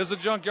is a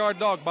Junkyard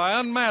Dog by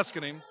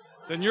unmasking him,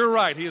 then you're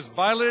right. He has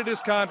violated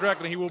his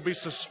contract, and he will be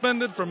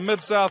suspended from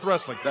Mid-South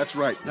Wrestling. That's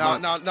right. Now,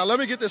 let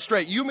me get this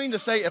straight. You mean to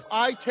say if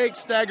I take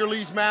Stagger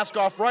Lee's mask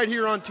off right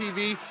here on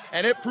TV,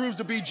 and it proves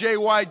to be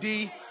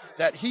JYD,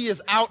 that he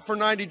is out for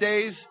 90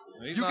 days?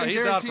 He's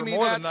out for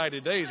more than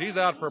 90 days. He's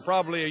out for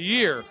probably a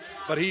year.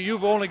 But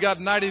you've only got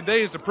 90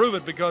 days to prove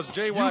it because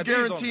JYD. You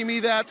guarantee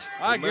me that?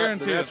 I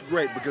guarantee it. That's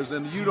great because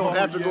then you don't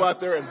have to go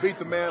out there and beat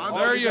the man.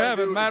 There you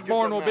have it. Matt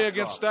Bourne will be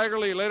against Stagger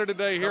Lee later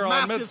today here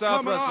on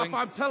Mid-South Wrestling.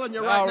 I'm telling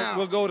you right now.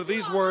 We'll go to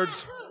these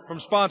words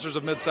from sponsors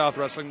of Mid-South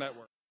Wrestling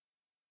Network.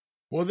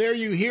 Well, there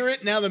you hear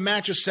it. Now the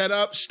match is set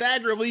up.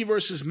 Stagger Lee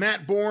versus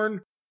Matt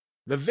Bourne.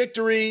 The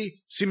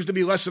victory seems to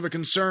be less of a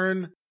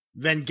concern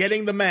than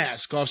getting the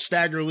mask off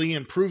Stagger Lee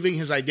and proving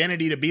his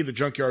identity to be the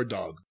Junkyard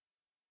Dog.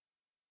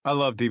 I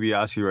love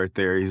DiBiase right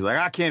there. He's like,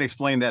 I can't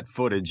explain that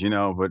footage,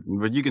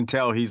 but you can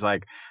tell he's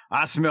like,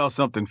 I smell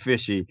something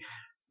fishy.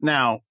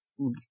 Now,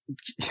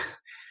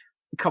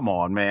 come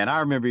on, man. I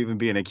remember even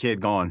being a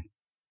kid going,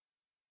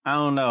 I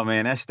don't know,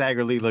 man. That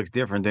Stagger Lee looks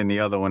different than the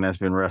other one that's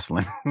been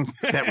wrestling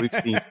that we've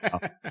seen now.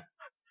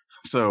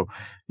 So,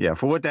 yeah,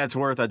 for what that's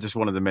worth, I just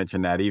wanted to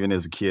mention that. Even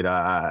as a kid,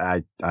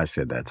 I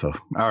said that. So,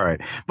 all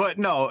right. But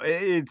no,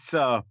 it's,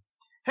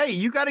 hey,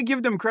 you got to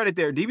give them credit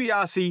there.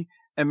 DiBiase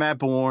and Matt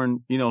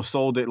Bourne,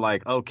 sold it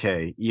like,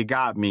 okay, you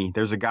got me.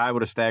 There's a guy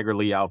with a Stagger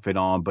Lee outfit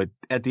on, but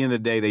at the end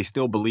of the day, they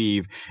still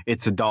believe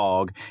it's a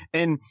dog.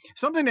 And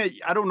something that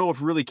I don't know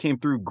if really came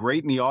through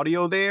great in the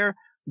audio there,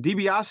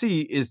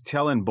 DiBiase is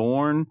telling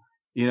Bourne,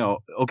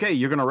 okay,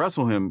 you're going to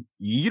wrestle him.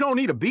 You don't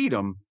need to beat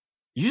him.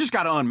 You just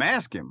got to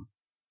unmask him.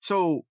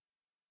 So,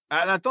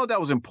 and I thought that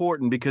was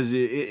important because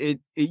it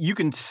you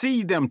can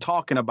see them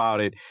talking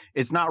about it.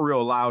 It's not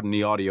real loud in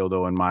the audio,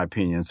 though, in my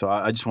opinion. So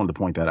I just wanted to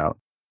point that out.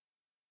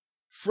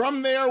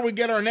 From there, we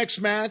get our next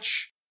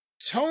match.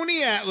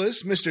 Tony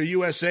Atlas, Mr.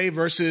 USA,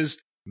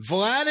 versus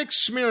Vladik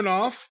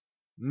Smirnov.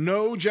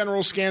 No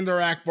General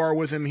Skandar Akbar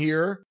with him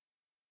here.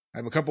 I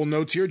have a couple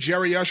notes here.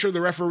 Jerry Usher,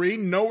 the referee.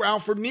 No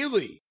Alfred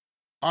Neely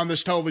on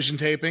this television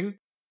taping.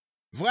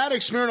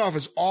 Vladik Smirnov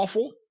is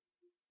awful.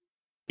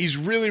 He's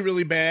really,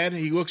 really bad.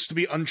 He looks to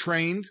be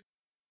untrained.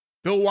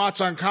 Bill Watts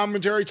on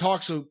commentary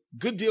talks a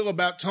good deal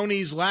about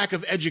Tony's lack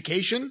of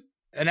education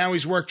and how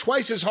he's worked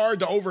twice as hard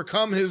to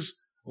overcome his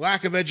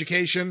lack of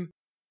education.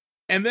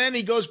 And then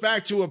he goes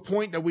back to a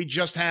point that we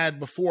just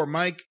had before,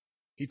 Mike.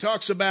 He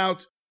talks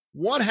about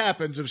what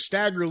happens if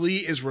Stagger Lee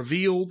is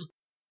revealed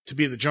to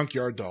be the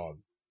Junkyard Dog.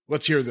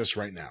 Let's hear this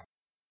right now.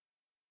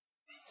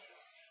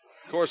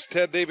 Of course,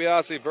 Ted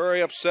DiBiase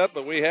very upset,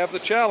 but we have the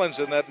challenge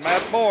in that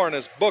Matt Bourne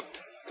is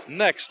booked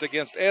next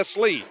against S.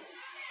 Lee.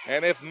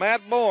 And if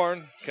Matt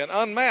Bourne can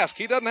unmask,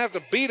 he doesn't have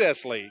to beat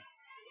S. Lee.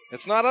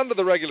 It's not under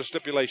the regular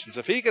stipulations.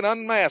 If he can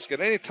unmask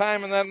at any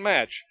time in that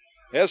match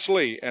S.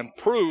 Lee and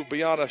prove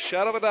beyond a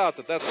shadow of a doubt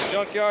that that's a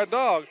Junkyard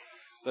Dog,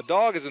 the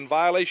dog is in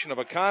violation of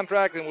a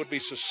contract and would be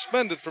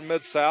suspended from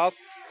Mid-South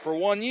for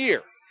 1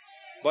 year.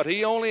 But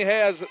he only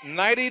has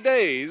 90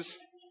 days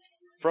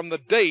from the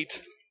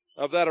date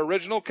of that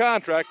original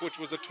contract, which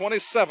was the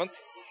 27th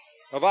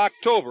of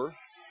October,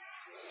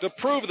 to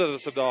prove that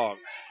it's a dog.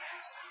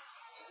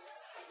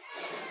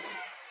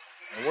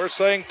 And we're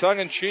saying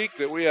tongue-in-cheek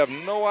that we have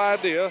no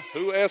idea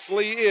who S.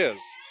 Lee is.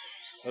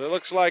 But it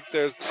looks like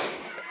there's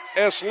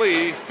S.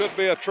 Lee could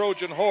be a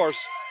Trojan horse,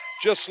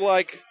 just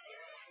like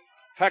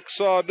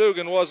Hacksaw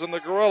Dugan was in the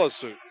gorilla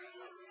suit.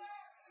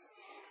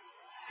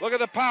 Look at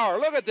the power.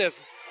 Look at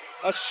this.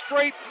 A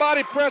straight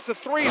body press of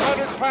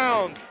 300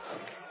 pounds.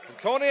 And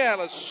Tony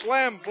Atlas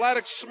slammed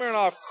Vladik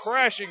Smirnov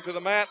crashing to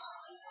the mat.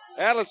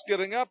 Atlas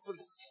getting up and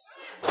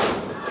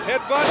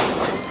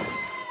headbutt.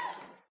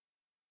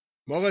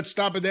 Well, let's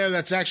stop it there.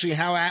 That's actually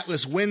how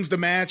Atlas wins the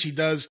match. He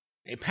does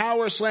a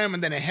power slam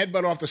and then a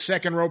headbutt off the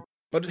second rope.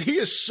 But he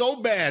is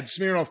so bad,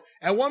 Smirnov.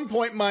 At one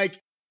point, Mike,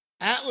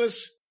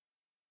 Atlas,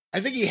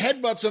 I think he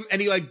headbutts him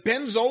and he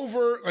bends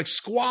over,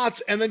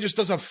 squats, and then just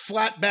does a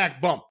flat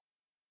back bump.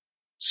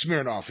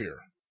 Smirnov here.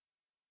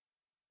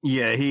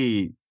 Yeah,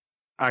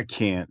 I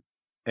can't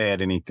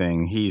add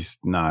anything. He's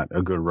not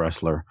a good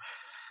wrestler.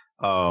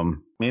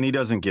 And he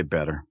doesn't get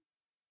better.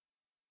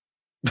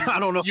 I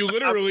don't know. You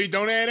literally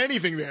don't add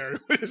anything there.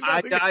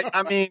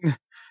 I mean,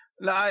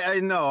 No, I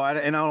know,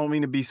 and I don't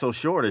mean to be so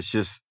short. It's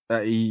just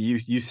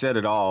you said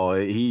it all.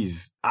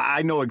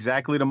 I know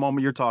exactly the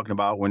moment you're talking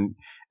about when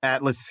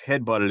Atlas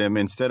headbutted him.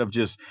 Instead of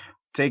just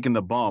taking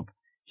the bump,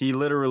 he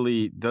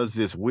literally does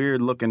this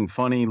weird looking,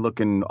 funny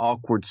looking,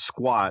 awkward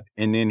squat,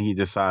 and then he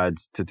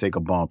decides to take a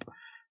bump.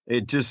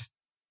 It just,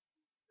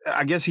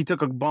 I guess he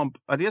took a bump.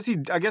 I guess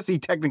he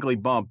technically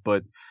bumped,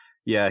 but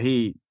yeah,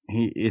 he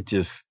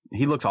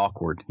looks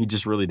awkward. He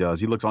just really does.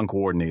 He looks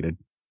uncoordinated.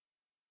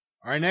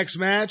 Our next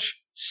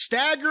match,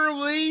 Stagger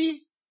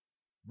Lee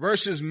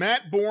versus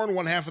Matt Bourne,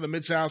 one half of the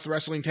Mid-South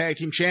Wrestling Tag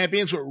Team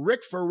Champions, with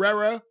Rick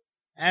Ferreira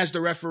as the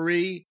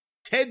referee,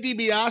 Ted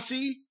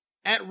DiBiase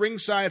at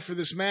ringside for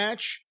this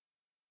match.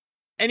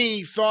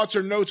 Any thoughts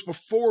or notes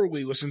before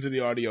we listen to the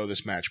audio of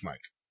this match,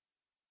 Mike?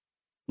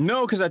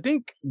 No, because I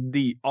think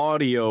the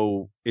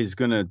audio is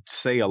going to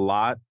say a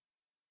lot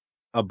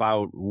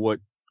about what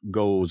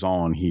goes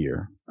on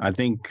here. I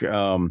think,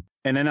 and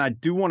then I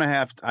do want to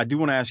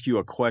ask you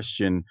a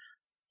question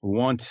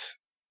once.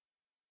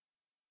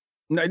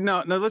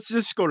 No, let's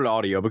just go to the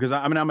audio, because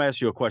I'm going to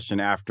ask you a question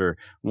after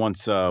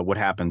once what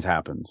happens.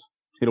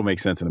 It'll make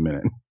sense in a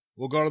minute.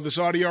 We'll go to this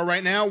audio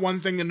right now.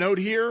 One thing to note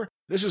here,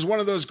 this is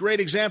one of those great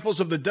examples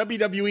of the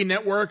WWE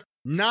Network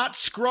not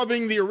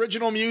scrubbing the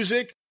original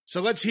music.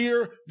 So let's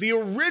hear the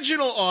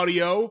original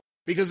audio,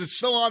 because it's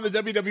still on the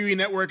WWE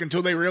Network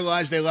until they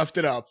realize they left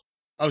it up,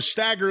 of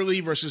Stagger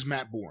Lee versus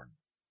Matt Bourne.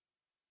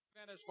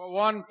 Minutes for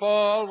one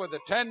fall with a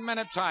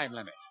 10-minute time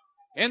limit.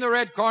 In the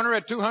red corner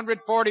at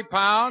 240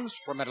 pounds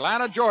from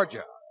Atlanta,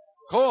 Georgia,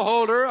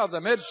 co-holder of the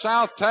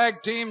Mid-South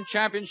Tag Team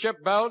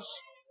Championship belts,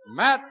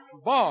 Matt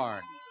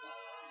Bourne.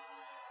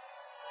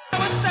 I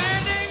was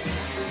standing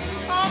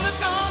on the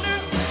corner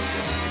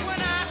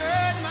when I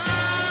heard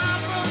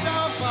my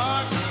bulldog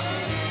bark.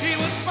 He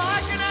was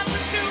barking at the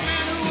two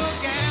men who were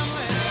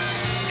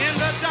gambling in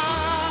the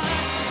dark.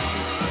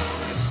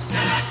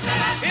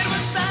 It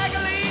was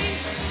Stagger Lee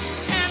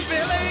and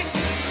Billy,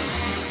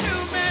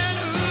 two men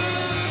who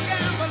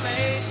gamble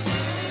late.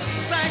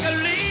 Stagger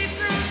Lee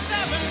threw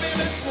 7,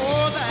 Billy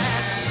swore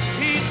that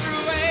he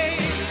threw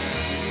 8.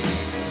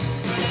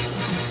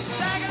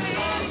 Stagger Lee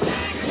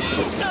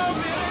told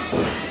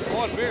Billy.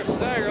 Boy, Beer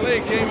Stagger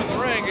Lee came in the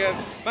ring, and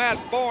Matt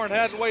Bourne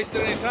hadn't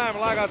wasted any time.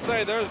 Like I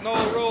say, there's no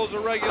rules or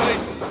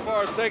regulations as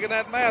far as taking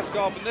that mask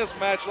off in this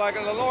match like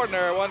in an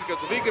ordinary one,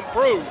 because if he can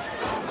prove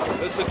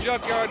it's a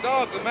Junkyard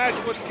Dog, the match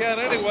wouldn't count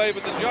anyway,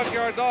 but the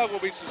Junkyard Dog will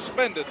be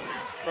suspended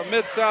from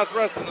Mid-South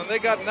Wrestling, and they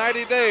got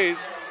 90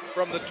 days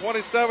from the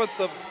 27th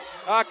of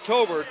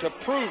October to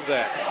prove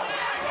that.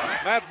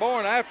 Matt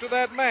Bourne, after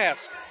that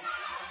mask,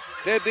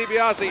 Ted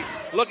DiBiase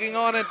looking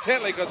on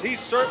intently, because he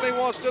certainly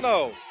wants to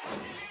know.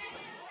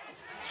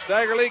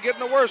 Stagger Lee getting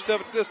the worst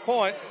of it at this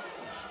point.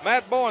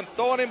 Matt Bourne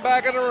throwing him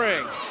back in the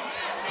ring.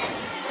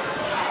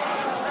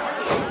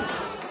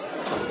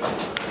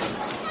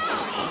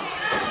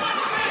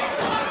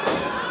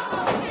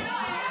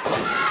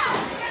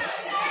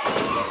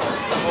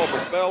 Oh,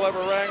 if the bell ever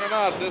rang or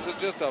not, this is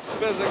just a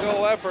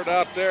physical effort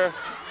out there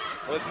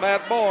with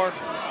Matt Bourne.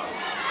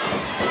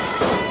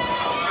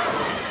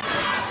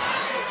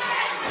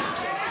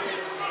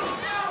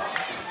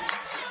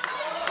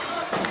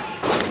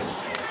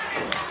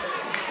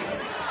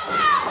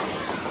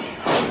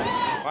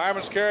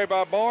 Fireman's carry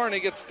by Bourne. He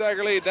gets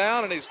Stagger Lee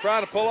down, and he's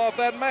trying to pull off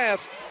that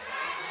mask.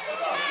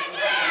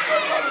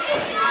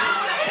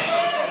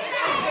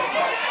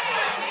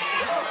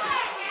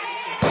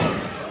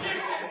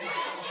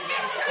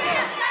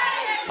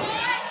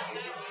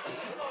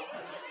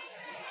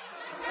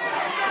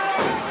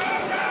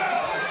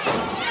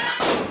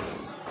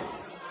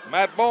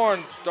 Matt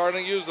Bourne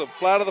starting to use the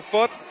flat of the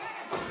foot.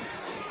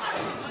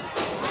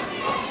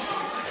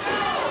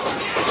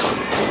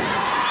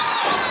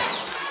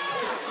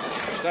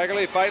 Stagger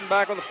Lee fighting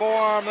back with the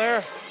forearm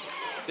there.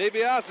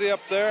 DiBiase up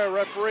there,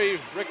 referee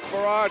Rick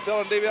Ferrara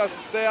telling DiBiase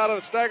to stay out of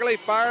it. Stagger Lee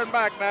firing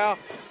back now.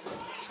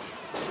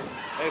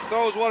 He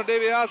throws one at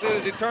DiBiase, and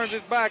as he turns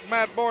his back,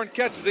 Matt Bourne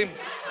catches him.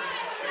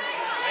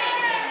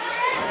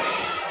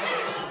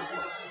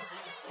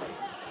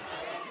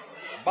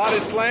 Body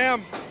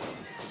slam.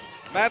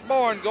 Matt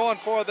Bourne going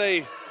for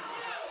the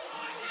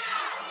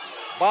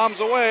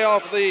bombs away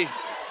off the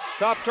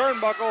top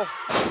turnbuckle.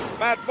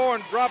 Matt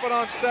Bourne dropping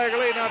on Stagger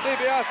Lee. Now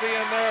DiBiase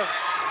in there.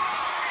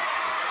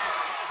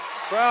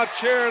 Crowd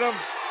cheering him.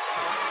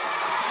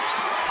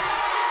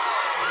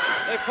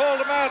 They pulled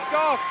the mask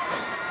off.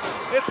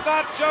 It's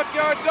not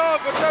Junkyard Dog,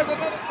 but there's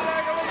another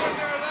Stagger Lee in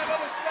there. And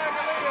another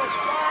Stagger Lee is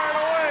firing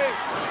away.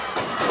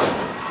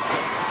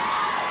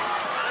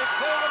 They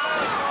pulled the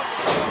mask off.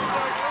 There's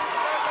another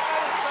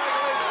Stagger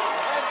Lee.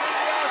 And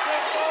DiBiase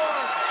and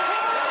Bourne.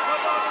 They're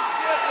putting on the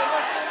skid to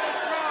listen to this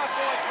crowd,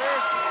 Bill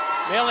Pierce.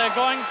 Well, they're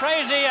going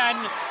crazy, and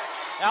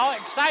now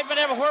excitement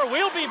everywhere.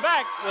 We'll be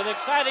back with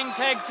exciting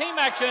tag team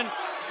action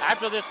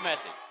after this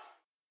message.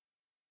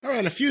 All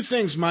right, a few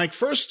things, Mike.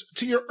 First,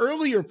 to your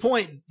earlier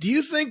point, do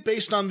you think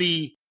based on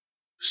the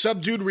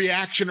subdued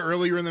reaction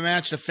earlier in the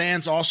match, the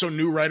fans also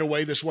knew right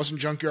away this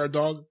wasn't Junkyard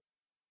Dog?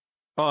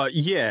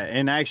 Yeah,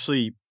 and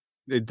actually,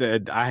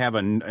 I have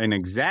an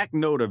exact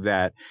note of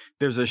that.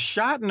 There's a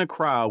shot in the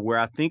crowd where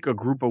I think a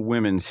group of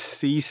women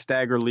see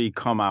Stagger Lee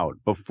come out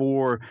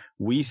before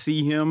we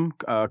see him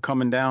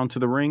coming down to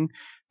the ring.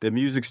 The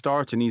music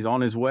starts and he's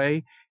on his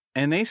way,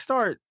 and they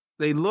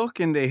look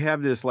and they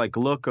have this like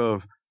look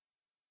of,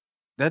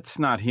 that's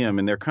not him,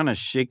 and they're kind of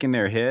shaking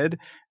their head,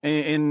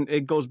 and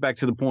it goes back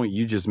to the point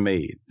you just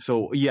made.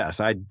 So yes,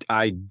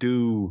 I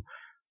do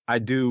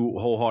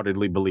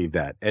wholeheartedly believe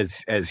that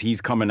as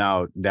he's coming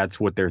out, that's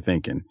what they're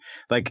thinking.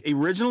 Like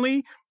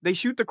originally they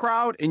shoot the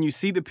crowd and you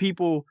see the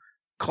people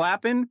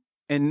clapping,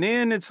 and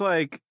then it's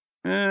like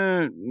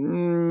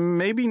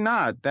maybe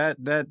not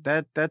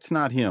that's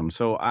not him.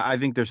 So I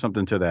think there's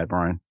something to that,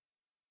 Brian.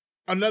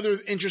 Another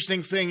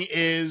interesting thing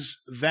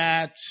is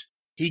that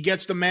he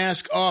gets the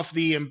mask off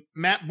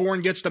Matt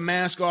Bourne gets the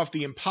mask off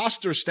the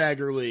imposter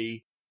Stagger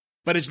Lee,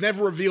 but it's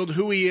never revealed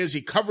who he is.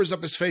 He covers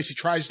up his face. He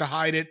tries to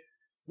hide it.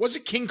 Was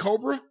it King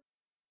Cobra?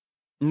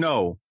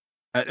 No.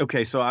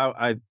 Okay, so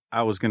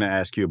I was going to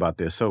ask you about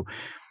this. So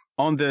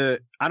I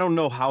don't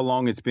know how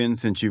long it's been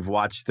since you've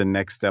watched the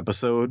next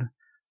episode,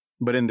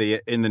 but in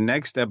the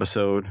next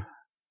episode,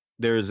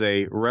 there's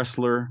a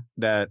wrestler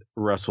that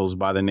wrestles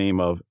by the name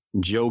of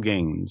Joe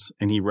Gaines,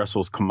 and he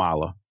wrestles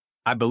Kamala.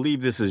 I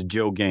believe this is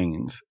Joe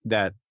Gaines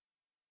that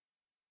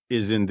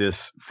is in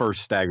this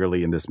first Stagger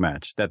Lee in this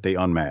match that they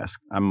unmask.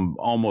 I'm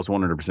almost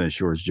 100%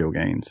 sure it's Joe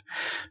Gaines.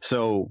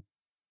 So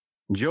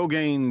Joe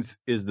Gaines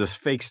is this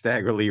fake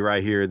Stagger Lee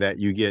right here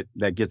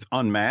that gets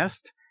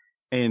unmasked,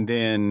 and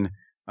then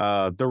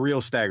the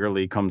real Stagger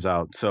Lee comes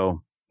out.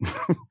 So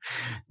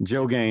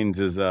Joe Gaines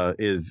is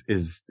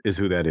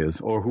who that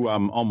is, or who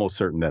I'm almost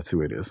certain that's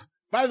who it is.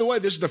 By the way,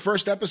 this is the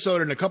first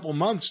episode in a couple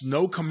months.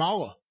 No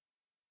Kamala.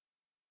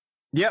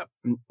 Yep.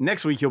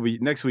 Next week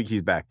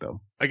he's back though.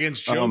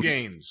 Against Joe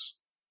Gaines.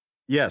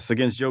 Yes,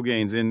 against Joe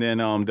Gaines. And then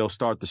they'll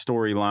start the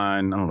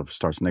storyline. I don't know if it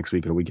starts next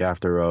week or the week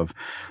after, of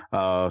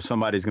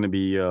somebody's going to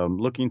be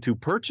looking to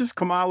purchase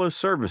Kamala's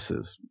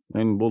services.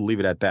 And we'll leave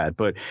it at that.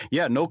 But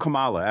yeah, no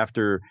Kamala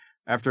after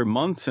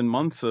months and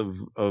months of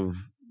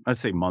I'd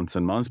say months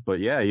and months, but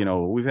yeah,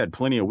 we've had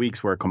plenty of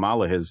weeks where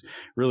Kamala has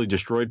really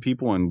destroyed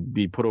people and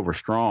be put over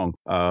strong.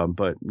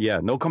 But yeah,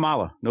 no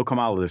Kamala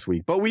this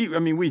week. But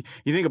you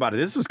think about it,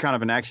 this was kind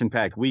of an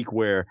action-packed week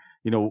where,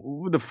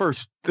 the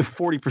first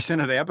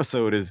 40% of the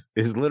episode is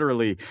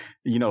literally,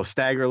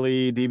 Stagger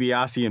Lee,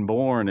 DiBiase, and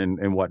Bourne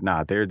and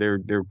whatnot. They're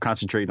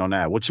concentrating on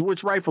that, which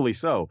rightfully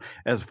so,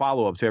 as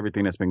follow-up to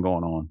everything that's been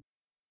going on.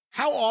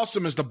 How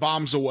awesome is the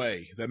bombs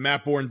away that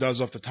Matt Bourne does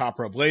off the top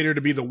rope, later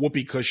to be the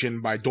whoopee cushion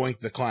by Doink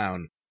the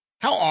Clown?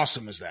 How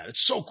awesome is that?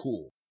 It's so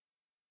cool.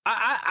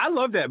 I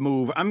love that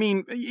move. I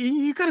mean,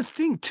 you got to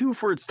think, too,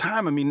 for its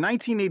time. I mean,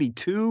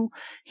 1982,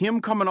 him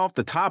coming off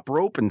the top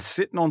rope and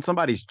sitting on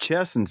somebody's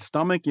chest and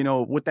stomach,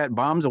 with that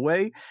bombs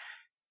away.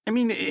 I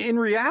mean, in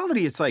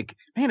reality, it's like,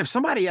 man, if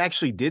somebody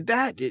actually did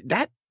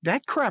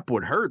that crap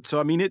would hurt. So,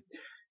 I mean,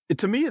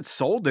 to me, it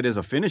sold it as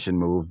a finishing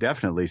move,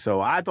 definitely. So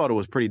I thought it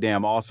was pretty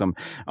damn awesome.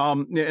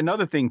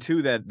 Another thing,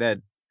 too,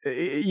 that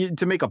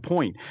to make a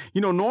point,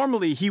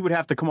 normally he would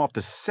have to come off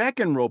the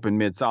second rope in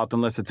Mid-South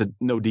unless it's a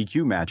no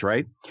DQ match,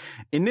 right?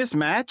 In this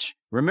match,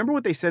 remember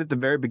what they said at the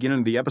very beginning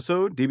of the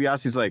episode?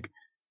 DiBiase's like,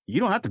 you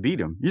don't have to beat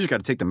him. You just got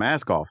to take the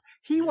mask off.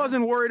 He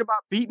wasn't worried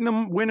about beating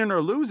him, winning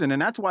or losing,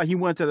 and that's why he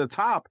went to the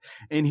top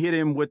and hit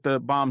him with the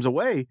bombs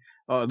away.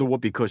 The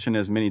whoopee cushion,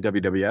 as many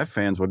WWF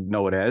fans would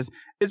know it as,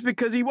 is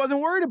because he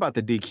wasn't worried about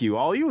the DQ.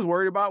 All he was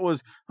worried about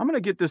was, I'm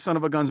going to get this son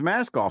of a gun's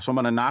mask off, so I'm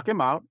going to knock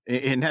him out,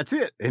 and that's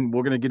it. And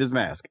we're going to get his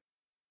mask.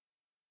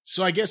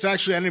 So I guess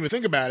actually I didn't even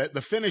think about it.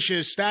 The finish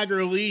is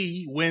Stagger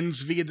Lee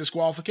wins via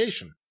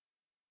disqualification.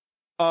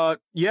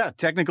 Yeah,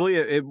 technically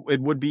it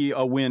would be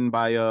a win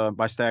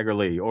by Stagger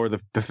Lee, or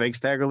the fake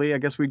Stagger Lee, I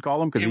guess we'd call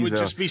him. It would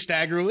just be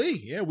Stagger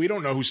Lee. Yeah, we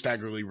don't know who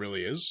Stagger Lee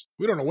really is.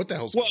 We don't know what the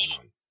hell's going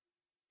on.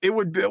 It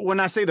would be,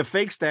 when I say the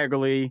fake Stagger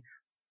Lee,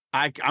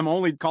 I'm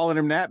only calling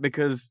him that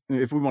because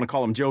if we want to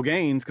call him Joe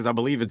Gaines, because I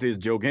believe it is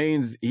Joe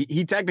Gaines,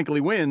 he technically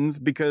wins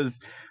because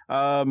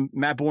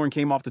Matt Bourne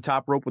came off the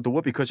top rope with the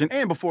whoopee cushion,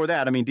 and before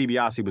that, I mean,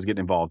 DiBiase was getting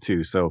involved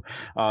too. So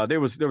there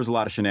was a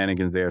lot of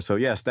shenanigans there. So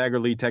yeah, Stagger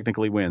Lee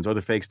technically wins, or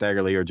the fake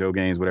Stagger Lee, or Joe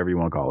Gaines, whatever you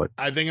want to call it.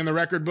 I think in the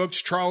record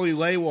books, Charlie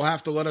Lay will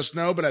have to let us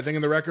know, but I think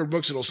in the record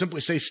books it'll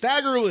simply say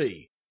Stagger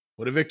Lee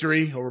with a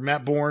victory over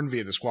Matt Bourne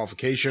via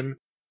disqualification.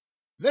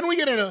 Then we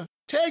get in a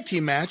tag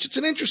team match. It's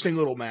an interesting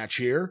little match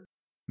here.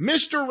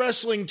 Mr.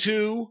 Wrestling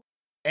 2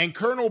 and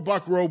Colonel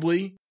Buck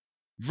Robley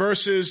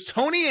versus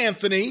Tony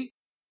Anthony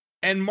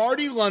and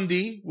Marty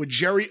Lundy, with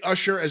Jerry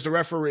Usher as the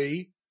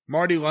referee.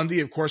 Marty Lundy,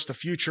 of course, the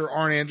future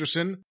Arn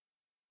Anderson,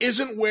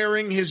 isn't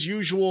wearing his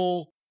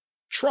usual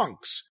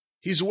trunks.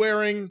 He's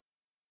wearing,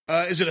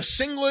 is it a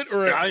singlet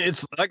or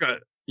it's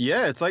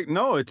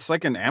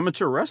like an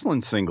amateur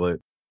wrestling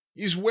singlet.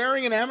 He's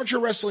wearing an amateur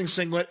wrestling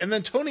singlet, and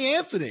then Tony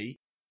Anthony,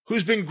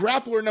 who's been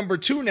grappler number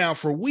 2 now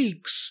for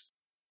weeks,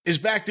 is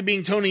back to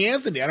being Tony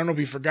Anthony. I don't know if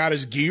he forgot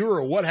his gear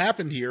or what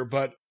happened here,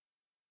 but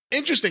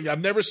interesting.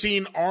 I've never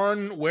seen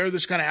Arn wear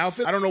this kind of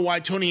outfit. I don't know why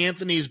Tony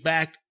Anthony is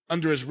back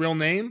under his real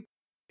name.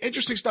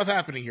 Interesting stuff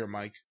happening here,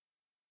 Mike.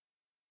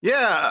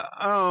 Yeah,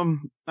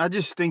 I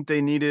just think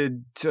they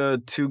needed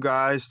two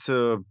guys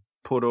to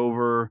put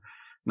over.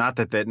 Not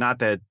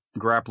that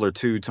Grappler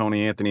 2,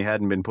 Tony Anthony,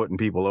 hadn't been putting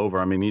people over.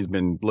 I mean, he's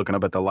been looking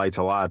up at the lights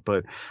a lot,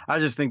 but I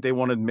just think they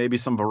wanted maybe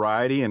some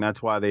variety, and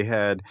that's why they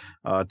had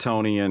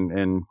Tony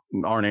and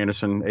Arn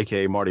Anderson,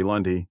 aka Marty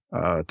Lundy,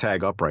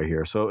 tag up right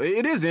here. So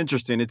it is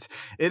interesting.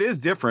 It is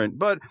different,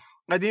 but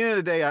at the end of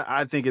the day,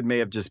 I think it may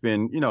have just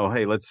been,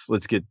 hey,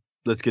 let's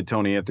get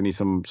Tony Anthony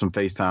some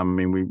FaceTime. I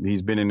mean,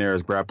 he's been in there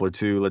as Grappler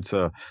 2.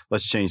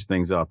 Let's change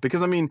things up,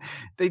 because I mean,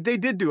 they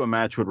did do a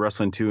match with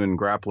Wrestling 2 and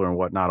Grappler and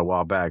whatnot a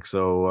while back.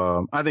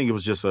 So I think it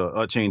was just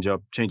a change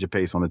of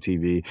pace on the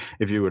TV,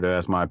 if you were to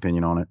ask my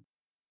opinion on it.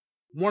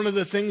 One of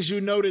the things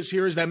you notice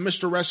here is that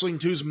Mr. Wrestling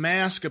 2's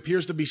mask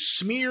appears to be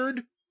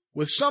smeared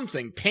with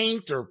something,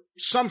 paint or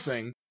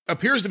something.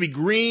 Appears to be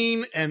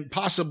green and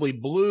possibly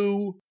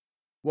blue.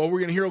 Well, we're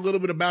going to hear a little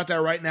bit about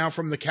that right now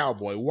from the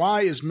Cowboy.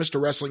 Why is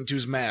Mr. Wrestling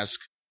 2's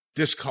mask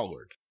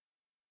discolored?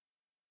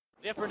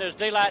 Different as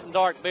daylight and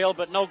dark, Bill,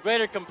 but no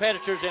greater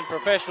competitors in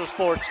professional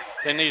sports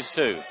than these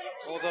two.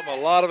 Both of them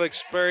a lot of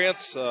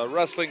experience.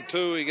 Wrestling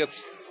 2, he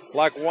gets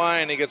like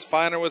wine. He gets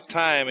finer with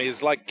time.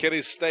 He's like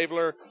Kenny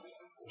Stabler,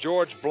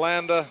 George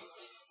Blanda,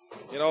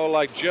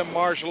 like Jim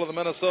Marshall of the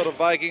Minnesota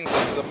Vikings.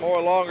 The more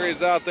longer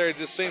he's out there, it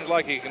just seems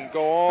like he can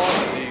go on.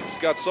 And he's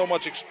got so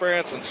much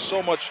experience and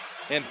so much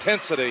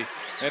intensity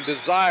and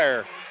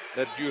desire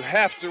that you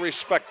have to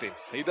respect him.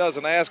 He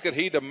doesn't ask it,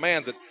 he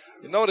demands it.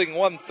 You're noting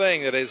one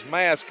thing, that his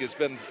mask has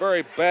been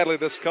very badly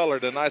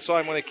discolored, and I saw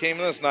him when he came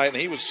in this night, and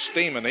he was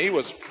steaming, he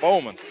was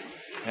foaming.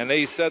 And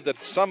he said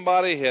that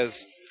somebody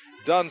has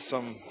done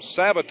some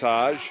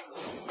sabotage,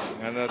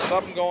 and there's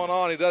something going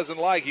on he doesn't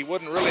like. He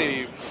wouldn't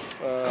really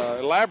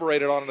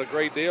elaborate on it a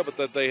great deal, but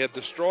that they had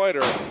destroyed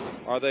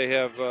or they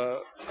have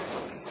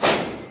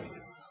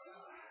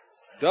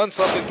done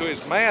something to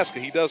his mask.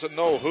 He doesn't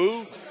know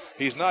who.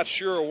 He's not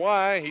sure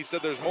why. He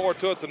said there's more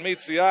to it than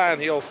meets the eye, and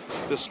he'll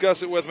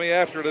discuss it with me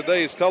after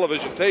today's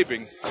television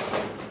taping.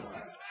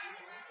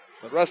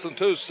 But Wrestling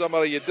 2 is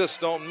somebody you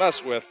just don't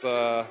mess with.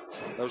 There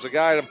was a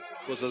guy that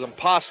was an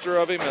imposter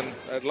of him in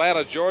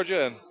Atlanta,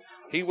 Georgia, and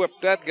he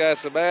whipped that guy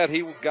so bad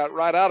he got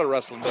right out of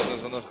wrestling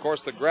business. And, of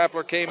course, the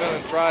Grappler came in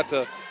and tried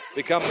to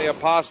become the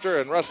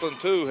imposter, and Wrestling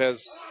 2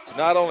 has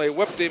not only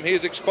whipped him,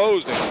 he's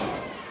exposed him.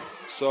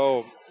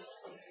 So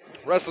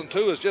Wrestling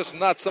 2 is just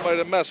not somebody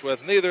to mess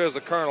with. Neither is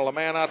the Colonel, a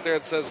man out there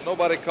that says,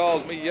 nobody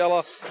calls me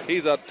yellow.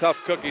 He's a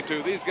tough cookie,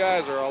 too. These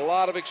guys are a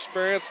lot of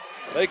experience.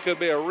 They could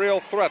be a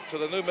real threat to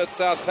the new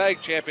Mid-South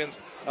Tag Champions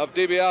of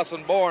DiBiase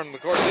and Bourne.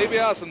 Of course,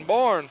 DiBiase and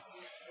Bourne,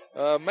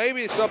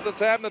 maybe something's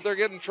happened that they're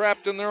getting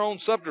trapped in their own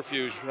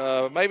subterfuge.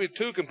 Maybe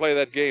 2 can play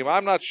that game.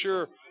 I'm not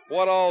sure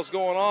what all's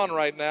going on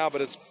right now, but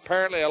it's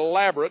apparently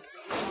elaborate.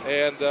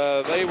 And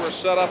they were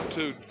set up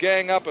to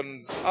gang up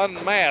and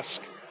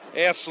unmask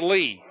S.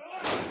 Lee.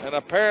 And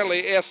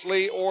apparently S.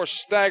 Lee or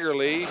Stagger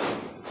Lee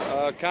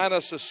kind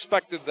of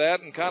suspected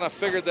that and kind of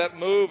figured that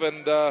move,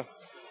 and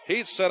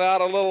he'd sent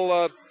out a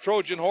little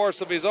Trojan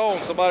horse of his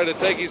own, somebody to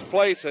take his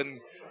place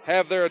and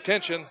have their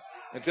attention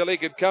until he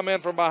could come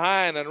in from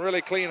behind and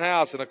really clean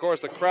house. And, of course,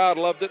 the crowd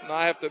loved it, and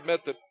I have to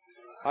admit that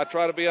I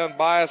try to be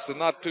unbiased and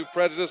not too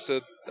prejudiced.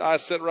 I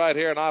sit right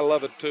here, and I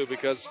love it, too,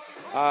 because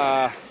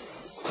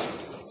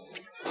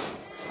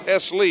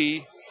S.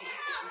 Lee,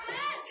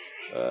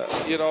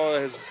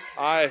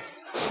 I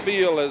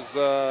feel is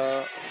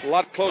a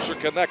lot closer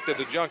connected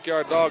to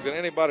Junkyard Dog than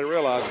anybody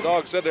realized.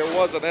 Dog said there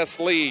was an S.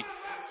 Lee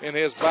in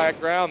his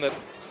background that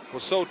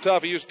was so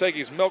tough he used to take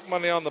his milk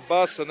money on the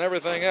bus and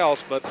everything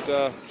else, but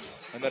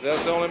and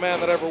that's the only man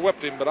that ever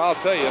whipped him. But I'll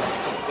tell you,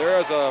 there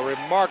is a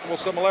remarkable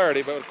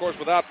similarity, but of course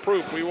without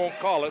proof we won't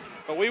call it.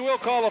 But we will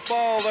call the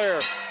fall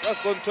there.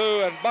 Wrestling 2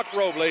 and Buck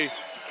Robley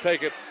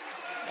take it.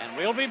 And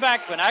we'll be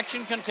back when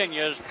action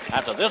continues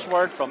after this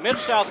word from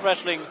Mid-South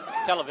Wrestling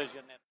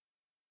Television.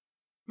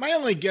 My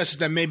only guess is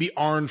that maybe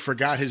Arn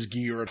forgot his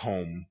gear at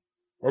home.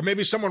 Or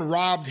maybe someone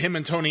robbed him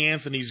and Tony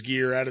Anthony's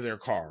gear out of their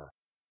car.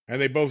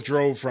 And they both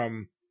drove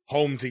from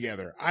home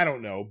together. I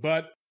don't know.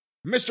 But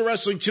Mr.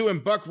 Wrestling 2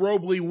 and Buck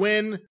Robley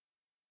win.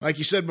 Like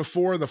you said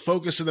before, the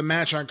focus of the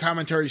match on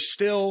commentary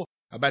still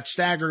about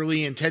Stagger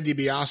Lee and Ted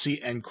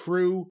DiBiase and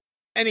crew.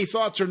 Any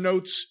thoughts or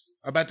notes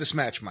about this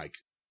match, Mike?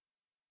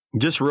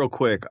 Just real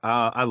quick,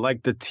 I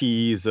like the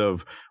tease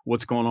of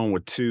what's going on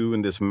with 2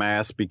 in this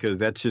mask, because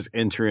that's just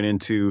entering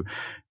into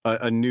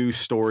a new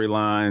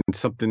storyline,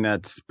 something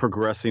that's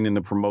progressing in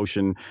the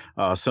promotion,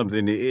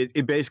 something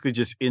it basically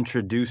just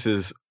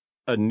introduces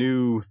a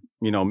new,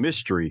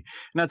 mystery.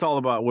 And that's all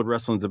about what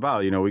wrestling's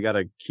about. We got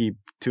to keep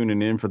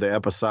tuning in for the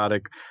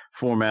episodic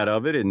format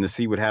of it and to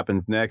see what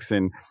happens next.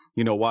 And,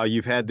 while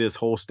you've had this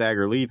whole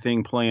Stagger Lee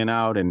thing playing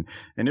out, and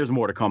there's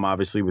more to come,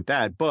 obviously, with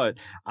that. But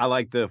I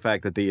like the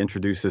fact that they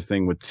introduced this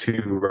thing with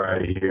 2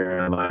 right here.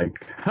 And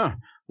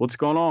what's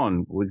going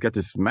on? We've got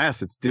this mask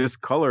that's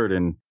discolored,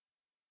 and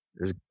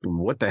there's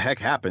what the heck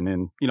happened?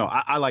 And,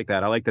 I like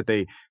that. I like that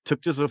they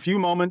took just a few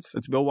moments.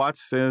 It's Bill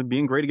Watts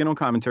being great again on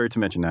commentary to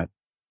mention that.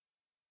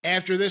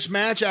 After this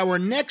match, our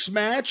next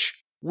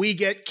match, we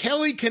get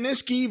Kelly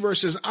Kiniski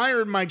versus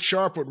Iron Mike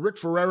Sharp with Rick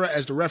Ferreira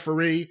as the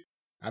referee.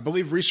 I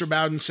believe Reeser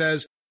Bowden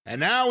says, and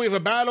now we have a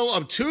battle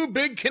of two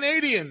big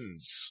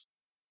Canadians.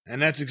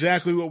 And that's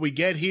exactly what we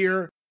get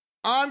here.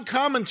 On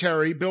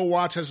commentary, Bill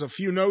Watts has a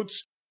few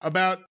notes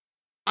about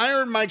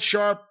Iron Mike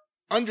Sharp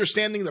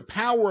understanding the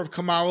power of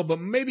Kamala, but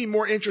maybe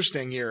more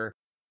interesting here,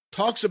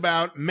 talks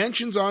about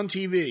mentions on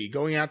TV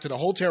going out to the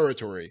whole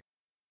territory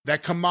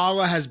that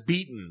Kamala has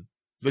beaten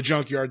the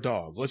Junkyard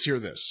Dog. Let's hear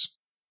this.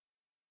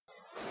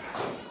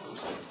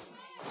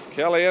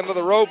 Kelly into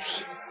the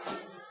ropes.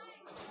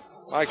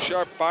 Mike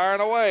Sharp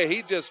firing away.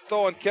 He just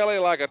throwing Kelly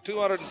like a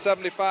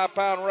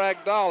 275-pound rag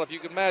doll, if you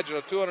can imagine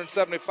a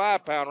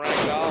 275-pound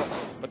rag doll.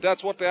 But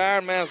that's what the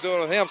Iron Man's doing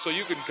with him, so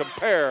you can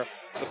compare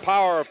the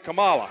power of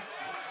Kamala.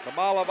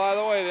 Kamala, by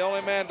the way, the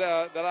only man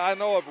that I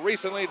know of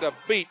recently to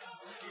beat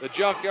the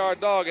Junkyard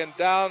Dog in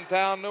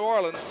downtown New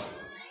Orleans.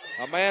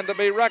 A man to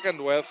be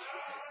reckoned with.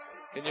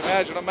 Can you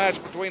imagine a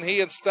match between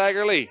he and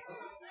Stagger Lee?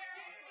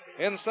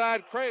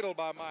 Inside cradle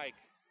by Mike.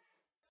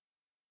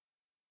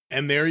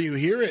 And there you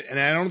hear it. And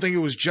I don't think it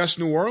was just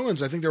New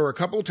Orleans. I think there were a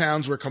couple of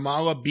towns where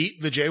Kamala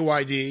beat the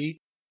JYD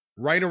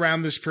right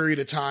around this period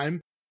of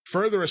time,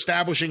 further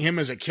establishing him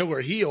as a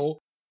killer heel.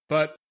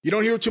 But you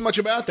don't hear too much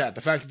about that,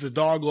 the fact that the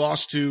Dog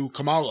lost to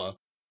Kamala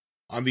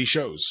on these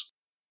shows.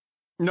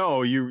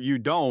 No, you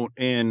don't.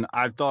 And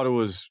I thought it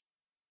was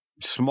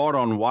smart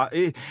on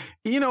why.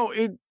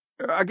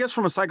 I guess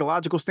from a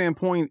psychological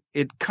standpoint,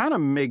 it kind of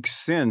makes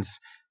sense.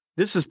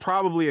 This is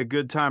probably a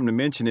good time to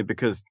mention it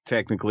because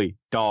technically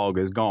Dog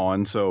is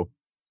gone. So,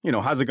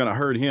 how's it going to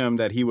hurt him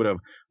that he would have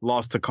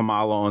lost to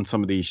Kamala on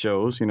some of these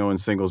shows, in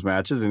singles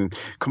matches? And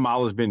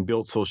Kamala's been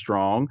built so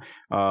strong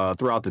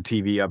throughout the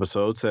TV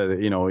episodes that,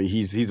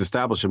 he's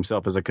established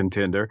himself as a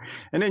contender.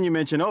 And then you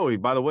mentioned,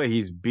 by the way,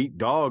 he's beat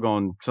Dog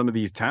on some of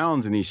these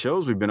towns and these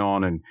shows we've been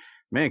on. And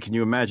man, can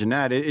you imagine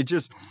that? It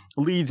just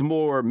leads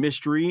more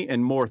mystery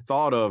and more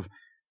thought of,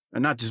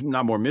 and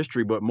not more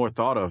mystery, but more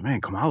thought of,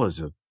 man,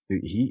 Kamala's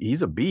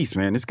he's a beast,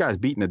 man. This guy's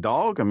beating a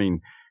Dog. I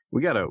mean,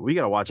 we gotta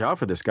watch out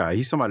for this guy.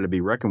 He's somebody to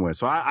be reckoned with.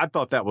 So I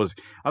thought that was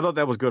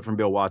good from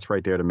Bill Watts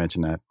right there to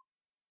mention that.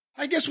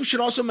 I guess we should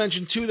also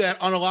mention too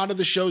that on a lot of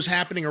the shows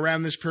happening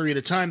around this period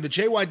of time, the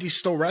JYD's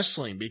still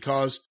wrestling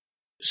because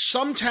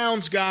some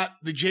towns got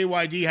the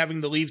JYD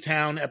having to leave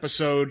town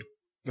episode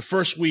the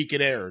first week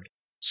it aired.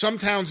 Some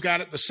towns got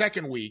it the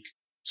second week.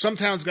 Some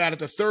towns got it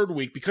the third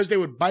week because they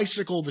would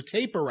bicycle the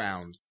tape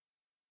around.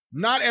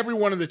 Not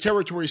everyone in the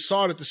territory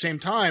saw it at the same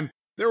time.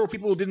 There were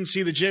people who didn't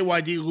see the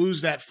JYD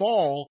lose that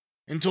fall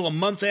until a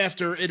month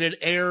after it had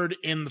aired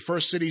in the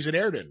first cities it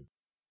aired in.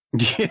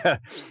 Yeah,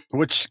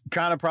 which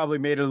kind of probably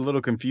made it a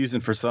little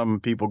confusing for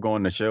some people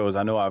going to shows.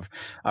 I know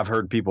I've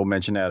heard people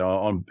mention that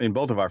in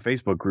both of our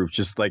Facebook groups,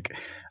 just like,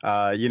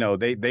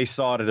 they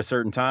saw it at a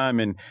certain time,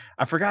 and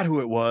I forgot who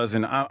it was,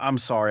 and I'm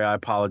sorry, I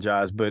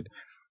apologize, but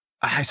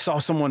I saw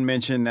someone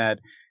mention that,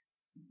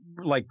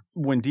 like,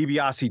 when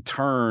DiBiase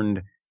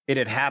turned, it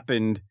had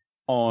happened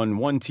on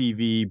one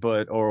TV,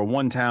 or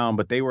one town,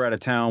 but they were at a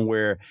town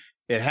where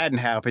it hadn't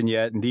happened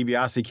yet. And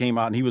DiBiase came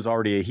out and he was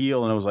already a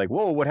heel. And it was like,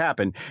 whoa, what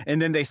happened?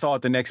 And then they saw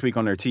it the next week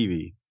on their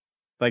TV.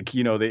 Like,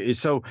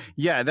 so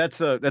yeah,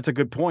 that's a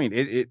good point.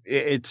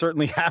 It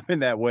certainly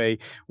happened that way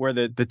where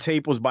the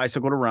tape was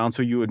bicycled around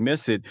so you would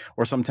miss it,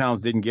 or some towns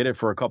didn't get it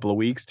for a couple of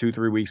weeks,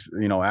 2-3 weeks,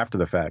 after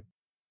the fact.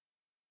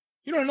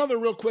 Another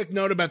real quick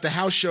note about the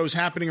house shows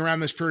happening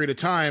around this period of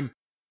time.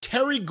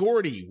 Terry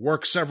Gordy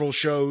worked several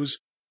shows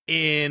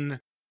in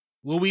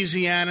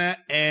Louisiana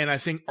and I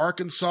think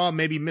Arkansas,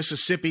 maybe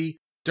Mississippi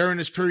during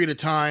this period of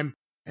time.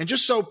 And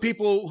just so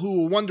people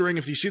who are wondering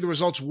if you see the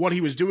results, what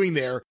he was doing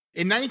there,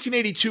 in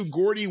 1982,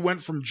 Gordy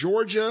went from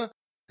Georgia,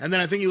 and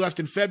then I think he left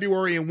in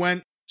February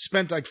and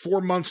spent like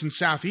 4 months in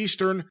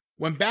Southeastern,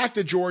 went back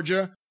to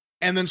Georgia,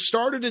 and then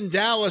started in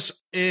Dallas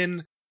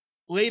in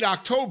late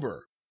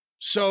October.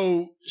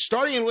 So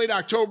starting in late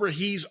October,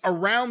 he's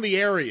around the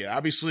area.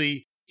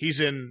 Obviously,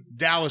 he's in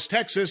Dallas,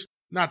 Texas,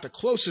 not the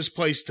closest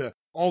place to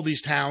all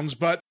these towns,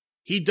 but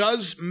he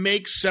does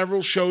make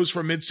several shows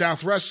for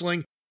Mid-South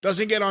Wrestling,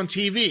 doesn't get on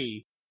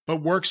TV,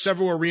 but works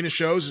several arena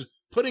shows,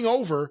 putting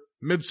over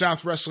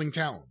Mid-South Wrestling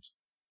talent.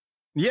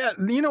 Yeah,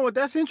 you know what?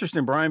 That's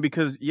interesting, Brian,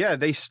 because,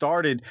 they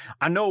started,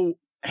 I know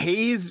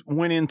Hayes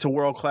went into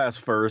World Class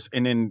first,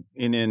 and then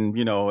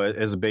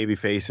as a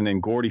babyface, and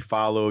then Gordy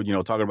followed,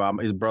 talking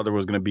about his brother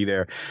was going to be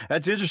there.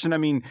 That's interesting. I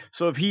mean,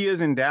 so if he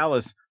is in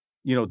Dallas,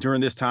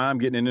 during this time,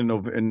 getting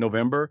in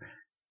November,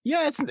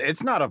 yeah,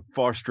 it's not a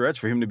far stretch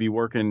for him to be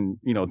working,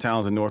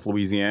 towns in North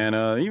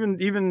Louisiana,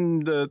 even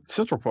the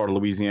central part of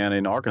Louisiana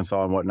and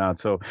Arkansas and whatnot.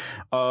 So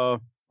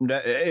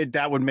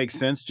that would make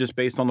sense just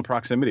based on the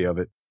proximity of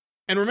it.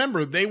 And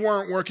remember, they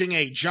weren't working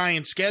a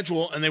giant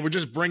schedule, and they were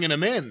just bringing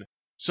him in.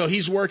 So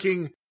he's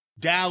working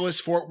Dallas,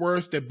 Fort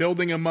Worth. They're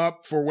building him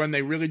up for when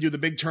they really do the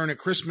big turn at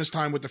Christmas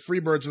time with the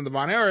Freebirds and the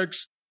Von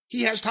Erichs.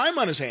 He has time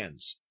on his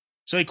hands.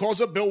 So he calls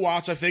up Bill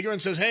Watts, I figure,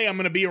 and says, hey, I'm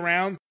going to be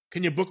around.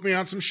 Can you book me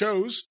on some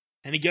shows?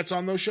 And he gets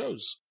on those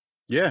shows.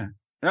 Yeah.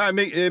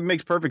 It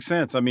makes perfect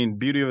sense. I mean,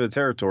 beauty of the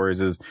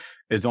territories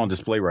is on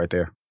display right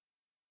there.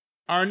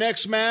 Our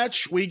next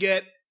match, we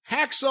get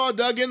Hacksaw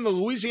Duggan, the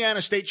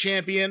Louisiana State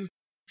champion,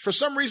 for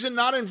some reason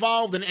not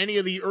involved in any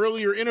of the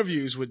earlier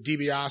interviews with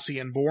DiBiase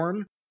and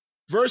Bourne,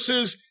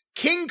 versus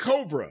King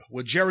Cobra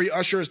with Jerry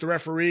Usher as the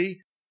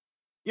referee.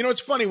 You know,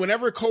 it's funny,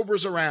 whenever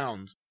Cobra's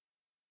around,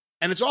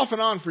 and it's off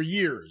and on for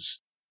years,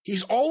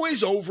 he's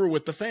always over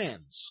with the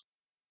fans.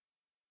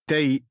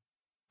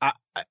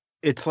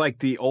 It's like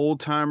the old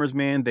timers,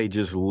 man. They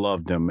just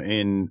loved him,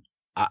 and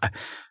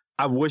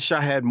I wish I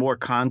had more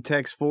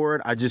context for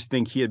it. I just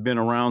think he had been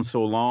around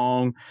so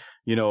long,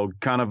 you know,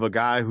 kind of a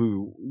guy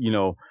who, you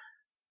know,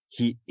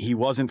 he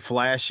wasn't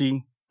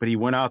flashy, but he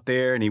went out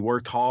there and he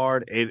worked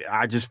hard.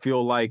 I just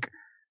feel like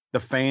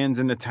the fans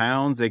in the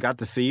towns, they got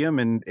to see him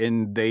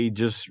and they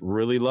just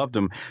really loved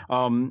him.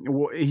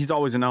 He's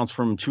always announced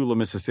from Chula,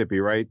 Mississippi,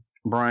 right,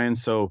 Brian?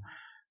 So,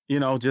 you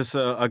know, just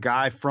a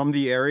guy from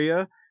the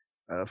area.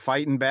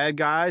 Fighting bad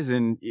guys,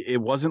 and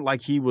it wasn't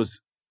like he was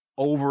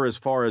over as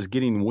far as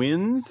getting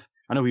wins.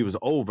 I know he was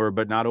over,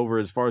 but not over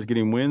as far as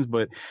getting wins.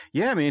 But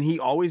yeah, man, he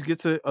always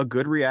gets a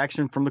good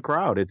reaction from the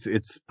crowd.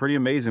 It's pretty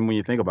amazing when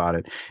you think about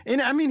it.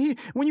 And I mean,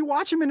 when you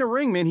watch him in the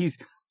ring, man, he's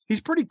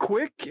pretty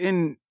quick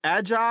and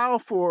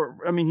agile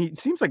he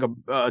seems like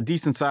a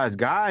decent sized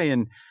guy,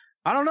 and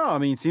I don't know. I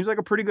mean, seems like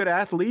a pretty good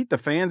athlete. The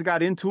fans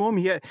got into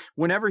him.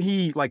 Whenever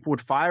he would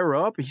fire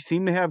up, he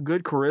seemed to have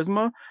good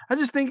charisma. I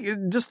just think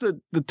just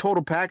the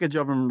total package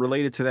of him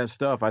related to that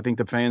stuff, I think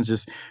the fans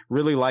just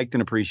really liked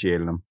and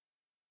appreciated him.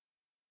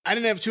 I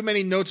didn't have too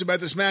many notes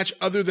about this match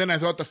other than I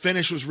thought the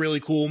finish was really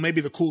cool.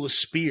 Maybe the coolest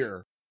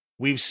spear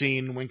we've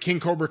seen when King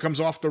Cobra comes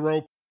off the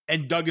rope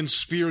and Duggan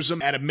spears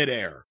him out of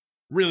midair.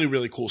 Really,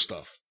 really cool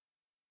stuff.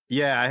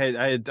 Yeah,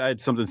 I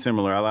had something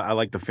similar. I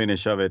like the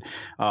finish of it.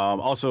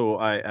 Also,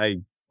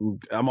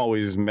 I'm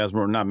always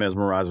not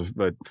mesmerized,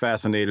 but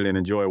fascinated and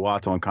enjoy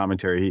Watts on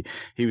commentary.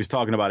 He was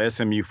talking about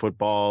SMU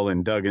football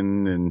and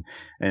Duggan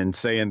and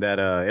saying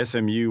that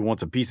SMU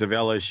wants a piece of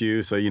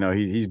LSU. So, you know,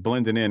 he's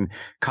blending in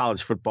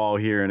college football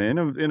here and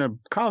in a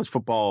college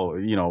football,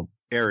 you know,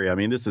 area. I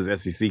mean, this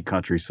is SEC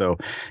country. So,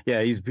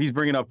 yeah, he's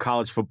bringing up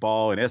college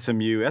football and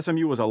SMU.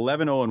 SMU was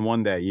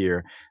 11-0-1 that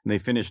year, and they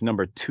finished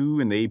number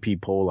 2 in the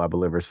AP poll, I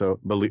believe.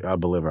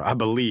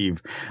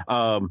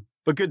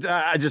 But good.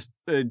 I just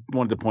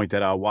wanted to point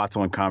that out. Watts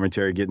on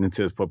commentary, getting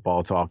into his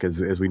football talk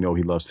as we know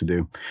he loves to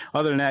do.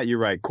 Other than that, you're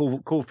right.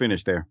 Cool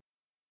finish there.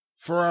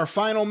 For our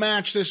final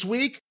match this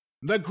week,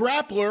 the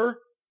Grappler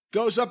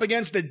goes up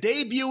against the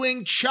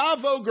debuting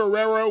Chavo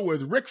Guerrero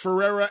with Rick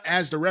Ferreira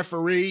as the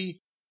referee.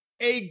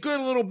 A good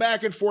little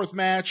back and forth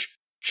match.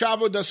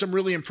 Chavo does some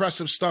really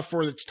impressive stuff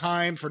for its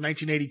time for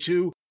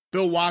 1982.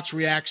 Bill Watts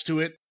reacts to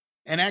it.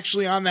 And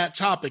actually on that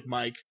topic,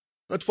 Mike,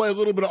 let's play a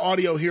little bit of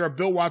audio here of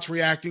Bill Watts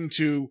reacting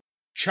to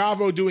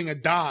Chavo doing a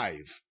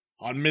dive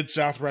on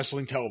Mid-South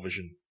Wrestling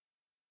Television.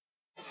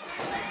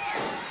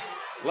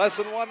 Less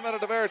than 1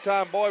 minute of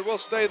airtime, Boyd. We'll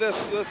stay this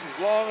as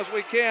long as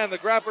we can. The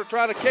Grappler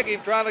trying to kick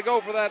him, trying to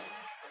go for that.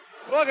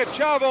 Look at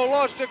Chavo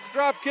launched a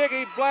drop kick.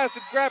 He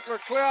blasted Grappler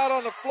clear out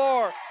on the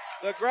floor.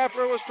 The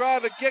Grappler was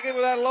trying to kick him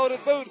with that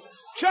loaded boot.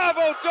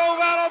 Chavo dove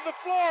out on the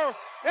floor,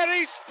 and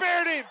he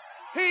speared him.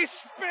 He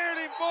speared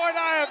him, Boyd.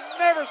 I have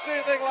never seen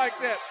anything like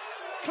that.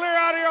 Clear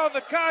out here on the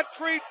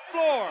concrete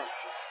floor.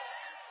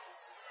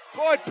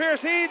 Boyd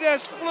Pierce, he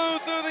just flew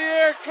through the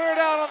air, cleared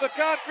out on the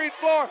concrete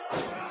floor.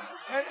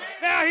 And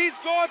now he's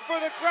going for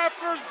the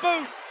Grappler's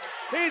boot.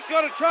 He's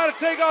going to try to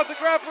take off the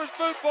Grappler's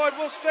boot, Boyd.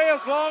 We'll stay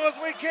as long as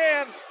we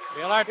can.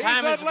 Well, our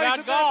time is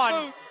about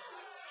gone.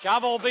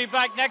 Chavo will be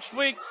back next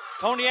week.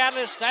 Tony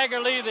Atlas, Stagger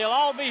Lee, they'll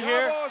all be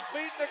here. Chavo is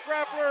beating the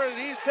Grappler, and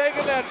he's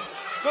taking that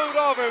boot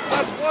off him.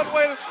 That's one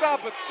way to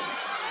stop it.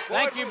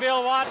 Thank you,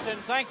 Bill Watts,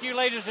 and thank you,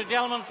 ladies and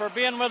gentlemen, for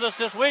being with us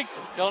this week.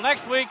 Till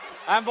next week,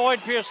 I'm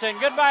Boyd Pierce saying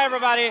goodbye,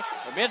 everybody.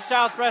 The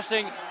Mid-South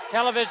Wrestling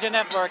Television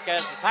Network,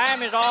 as the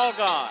time is all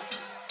gone.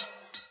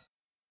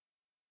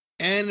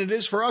 And it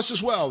is for us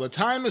as well. The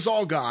time is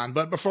all gone.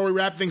 But before we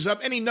wrap things up,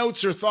 any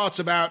notes or thoughts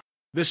about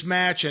this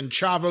match and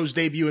Chavo's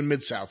debut in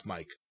Mid-South,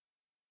 Mike?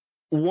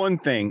 One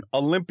thing,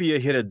 Olympia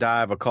hit a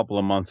dive a couple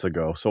of months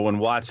ago. So when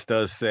Watts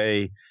does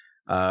say,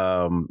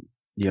 oh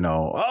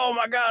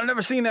my God, I've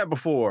never seen that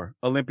before.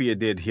 Olympia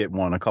did hit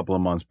one a couple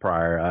of months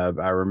prior.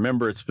 I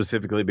remember it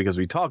specifically because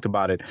we talked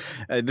about it.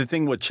 The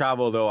thing with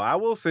Chavo, though, I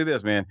will say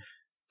this, man.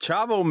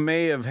 Chavo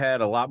may have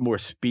had a lot more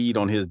speed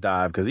on his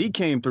dive because he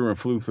came through and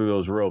flew through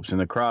those ropes,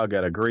 and the crowd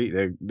got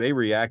they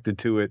reacted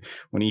to it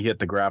when he hit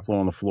the grappler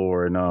on the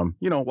floor. And,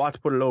 Watts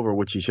put it over,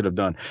 which he should have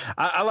done.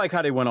 I like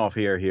how they went off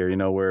here,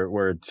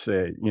 where it's,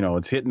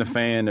 it's hitting the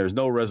fan. There's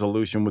no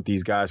resolution with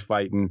these guys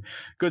fighting.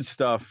 Good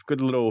stuff.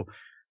 Good little,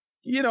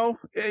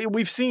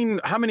 we've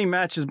seen how many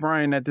matches,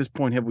 Brian, at this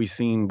point have we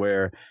seen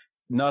where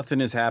nothing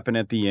has happened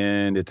at the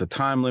end? It's a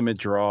time limit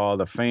draw.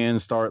 The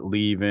fans start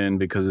leaving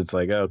because it's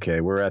like,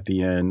 okay, we're at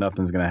the end.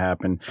 Nothing's going to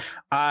happen.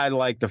 I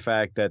like the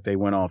fact that they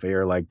went off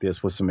air like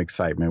this with some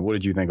excitement. What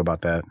did you think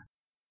about that?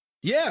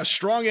 Yeah,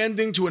 strong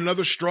ending to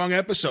another strong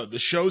episode. The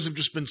shows have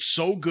just been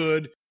so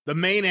good. The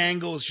main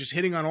angle is just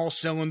hitting on all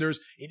cylinders.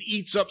 It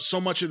eats up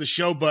so much of the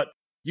show, but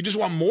you just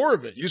want more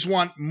of it. You just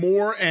want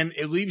more, and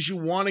it leaves you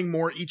wanting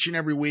more each and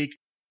every week.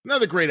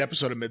 Another great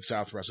episode of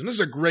Mid-South Wrestling. This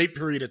is a great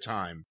period of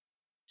time.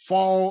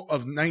 Fall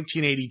of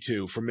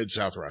 1982 for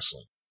Mid-South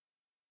Wrestling.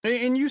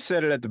 And you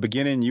said it at the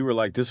beginning. You were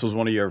like, this was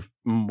one of your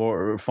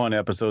more fun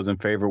episodes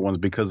and favorite ones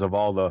because of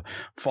all the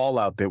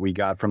fallout that we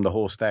got from the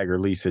whole Stagger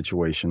Lee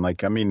situation.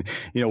 Like, I mean,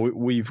 you know,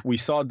 we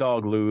saw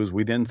Dog lose.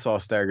 We then saw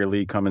Stagger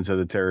Lee come into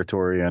the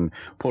territory and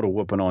put a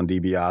whooping on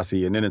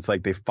DiBiase. And then it's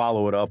like they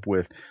follow it up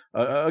with,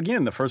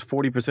 again, the first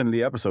 40% of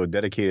the episode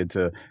dedicated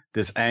to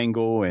this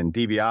angle and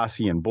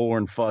DiBiase and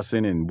Bourne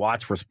fussing and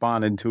Watts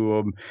responding to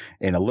him,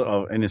 and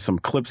and then some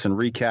clips and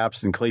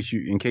recaps in case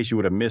you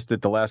would have missed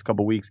it the last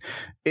couple of weeks.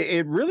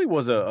 It really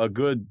was a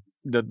good.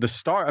 The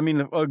start, I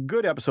mean, a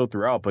good episode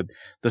throughout, but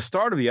the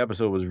start of the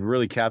episode was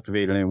really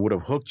captivating and would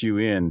have hooked you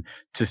in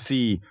to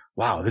see,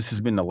 wow, this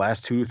has been the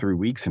last 2 to 3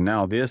 weeks, and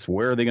now this,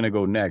 where are they going to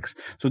go next?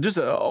 So just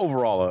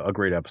overall, a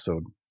great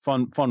episode.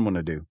 Fun one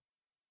to do.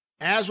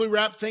 As we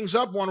wrap things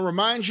up, I want to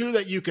remind you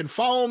that you can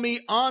follow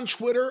me on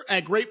Twitter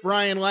at Great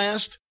Brian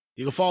Last.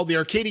 You can follow the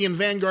Arcadian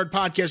Vanguard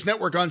Podcast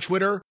Network on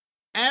Twitter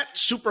at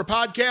Super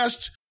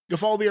Podcasts. You can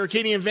follow the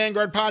Arcadian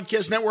Vanguard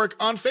Podcast Network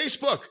on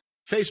Facebook.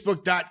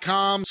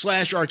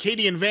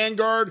 Facebook.com/Arcadian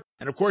Vanguard.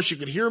 And of course, you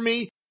can hear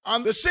me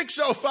on the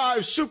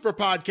 605 Super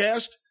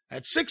Podcast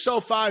at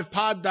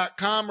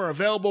 605pod.com, or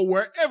available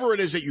wherever it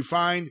is that you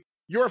find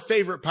your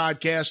favorite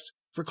podcast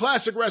for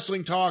classic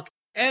wrestling talk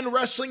and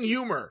wrestling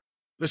humor.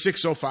 The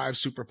 605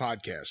 Super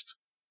Podcast.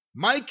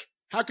 Mike,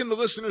 how can the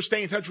listeners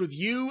stay in touch with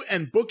you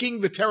and booking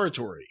the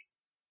territory?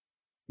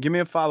 Give me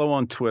a follow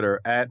on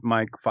Twitter at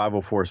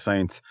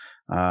Mike504Saints.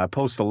 I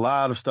post a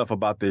lot of stuff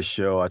about this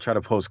show. I try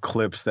to post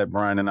clips that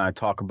Brian and I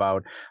talk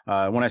about.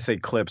 When I say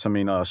clips, I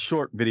mean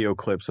short video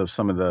clips of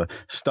some of the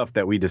stuff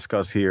that we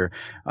discuss here.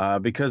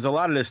 Because a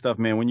lot of this stuff,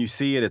 man, when you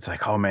see it, it's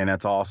like, oh, man,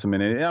 that's awesome.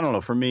 And I don't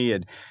know, for me,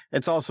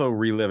 it's also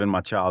reliving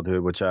my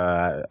childhood, which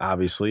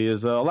obviously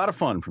is a lot of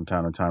fun from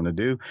time to time to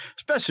do,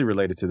 especially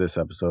related to this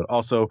episode.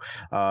 Also,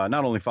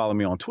 not only follow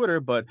me on Twitter,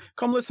 but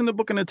come listen to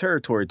Booking the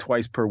Territory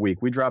twice per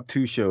week. We drop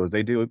 2 shows.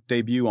 They do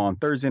debut on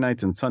Thursday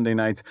nights and Sunday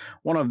nights.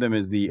 One of them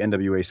is the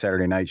NWA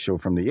Saturday Night Show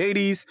from the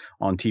 80s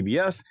on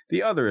TBS.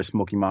 The other is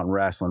Smoky Mountain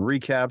Wrestling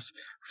Recaps.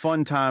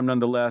 Fun time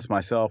nonetheless.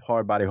 Myself,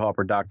 Hardbody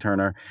Harper, Doc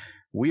Turner.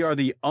 We are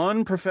the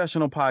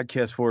unprofessional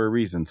podcast for a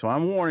reason. So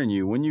I'm warning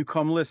you, when you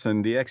come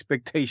listen, the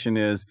expectation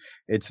is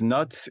it's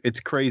nuts,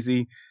 it's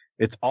crazy,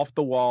 it's off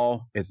the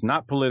wall, it's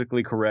not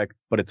politically correct,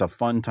 but it's a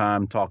fun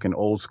time talking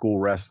old school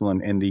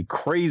wrestling and the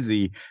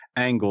crazy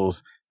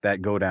angles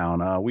that go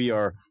down. We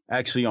are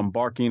actually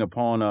embarking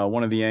upon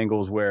one of the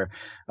angles where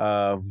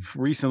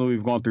recently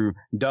we've gone through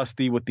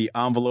Dusty with the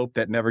envelope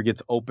that never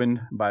gets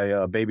opened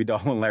by Baby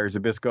Doll and Larry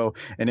Zbyszko,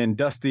 and then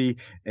Dusty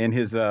and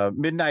his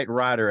Midnight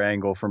Rider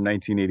angle from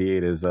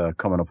 1988 is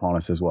coming upon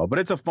us as well. But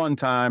it's a fun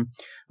time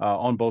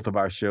on both of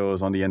our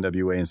shows on the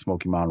NWA and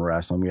Smoky Mountain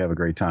Wrestling. We have a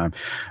great time.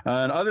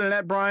 And other than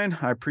that, Brian,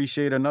 I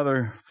appreciate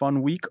another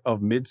fun week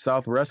of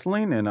Mid-South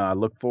Wrestling, and I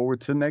look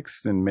forward to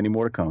next and many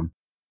more to come.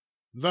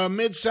 The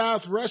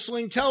Mid-South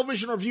Wrestling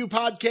Television Review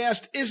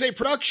Podcast is a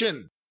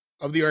production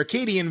of the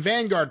Arcadian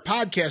Vanguard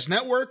Podcast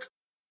Network.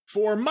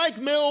 For Mike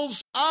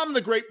Mills, I'm the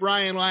Great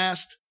Brian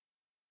Last.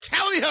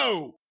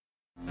 Tally-ho!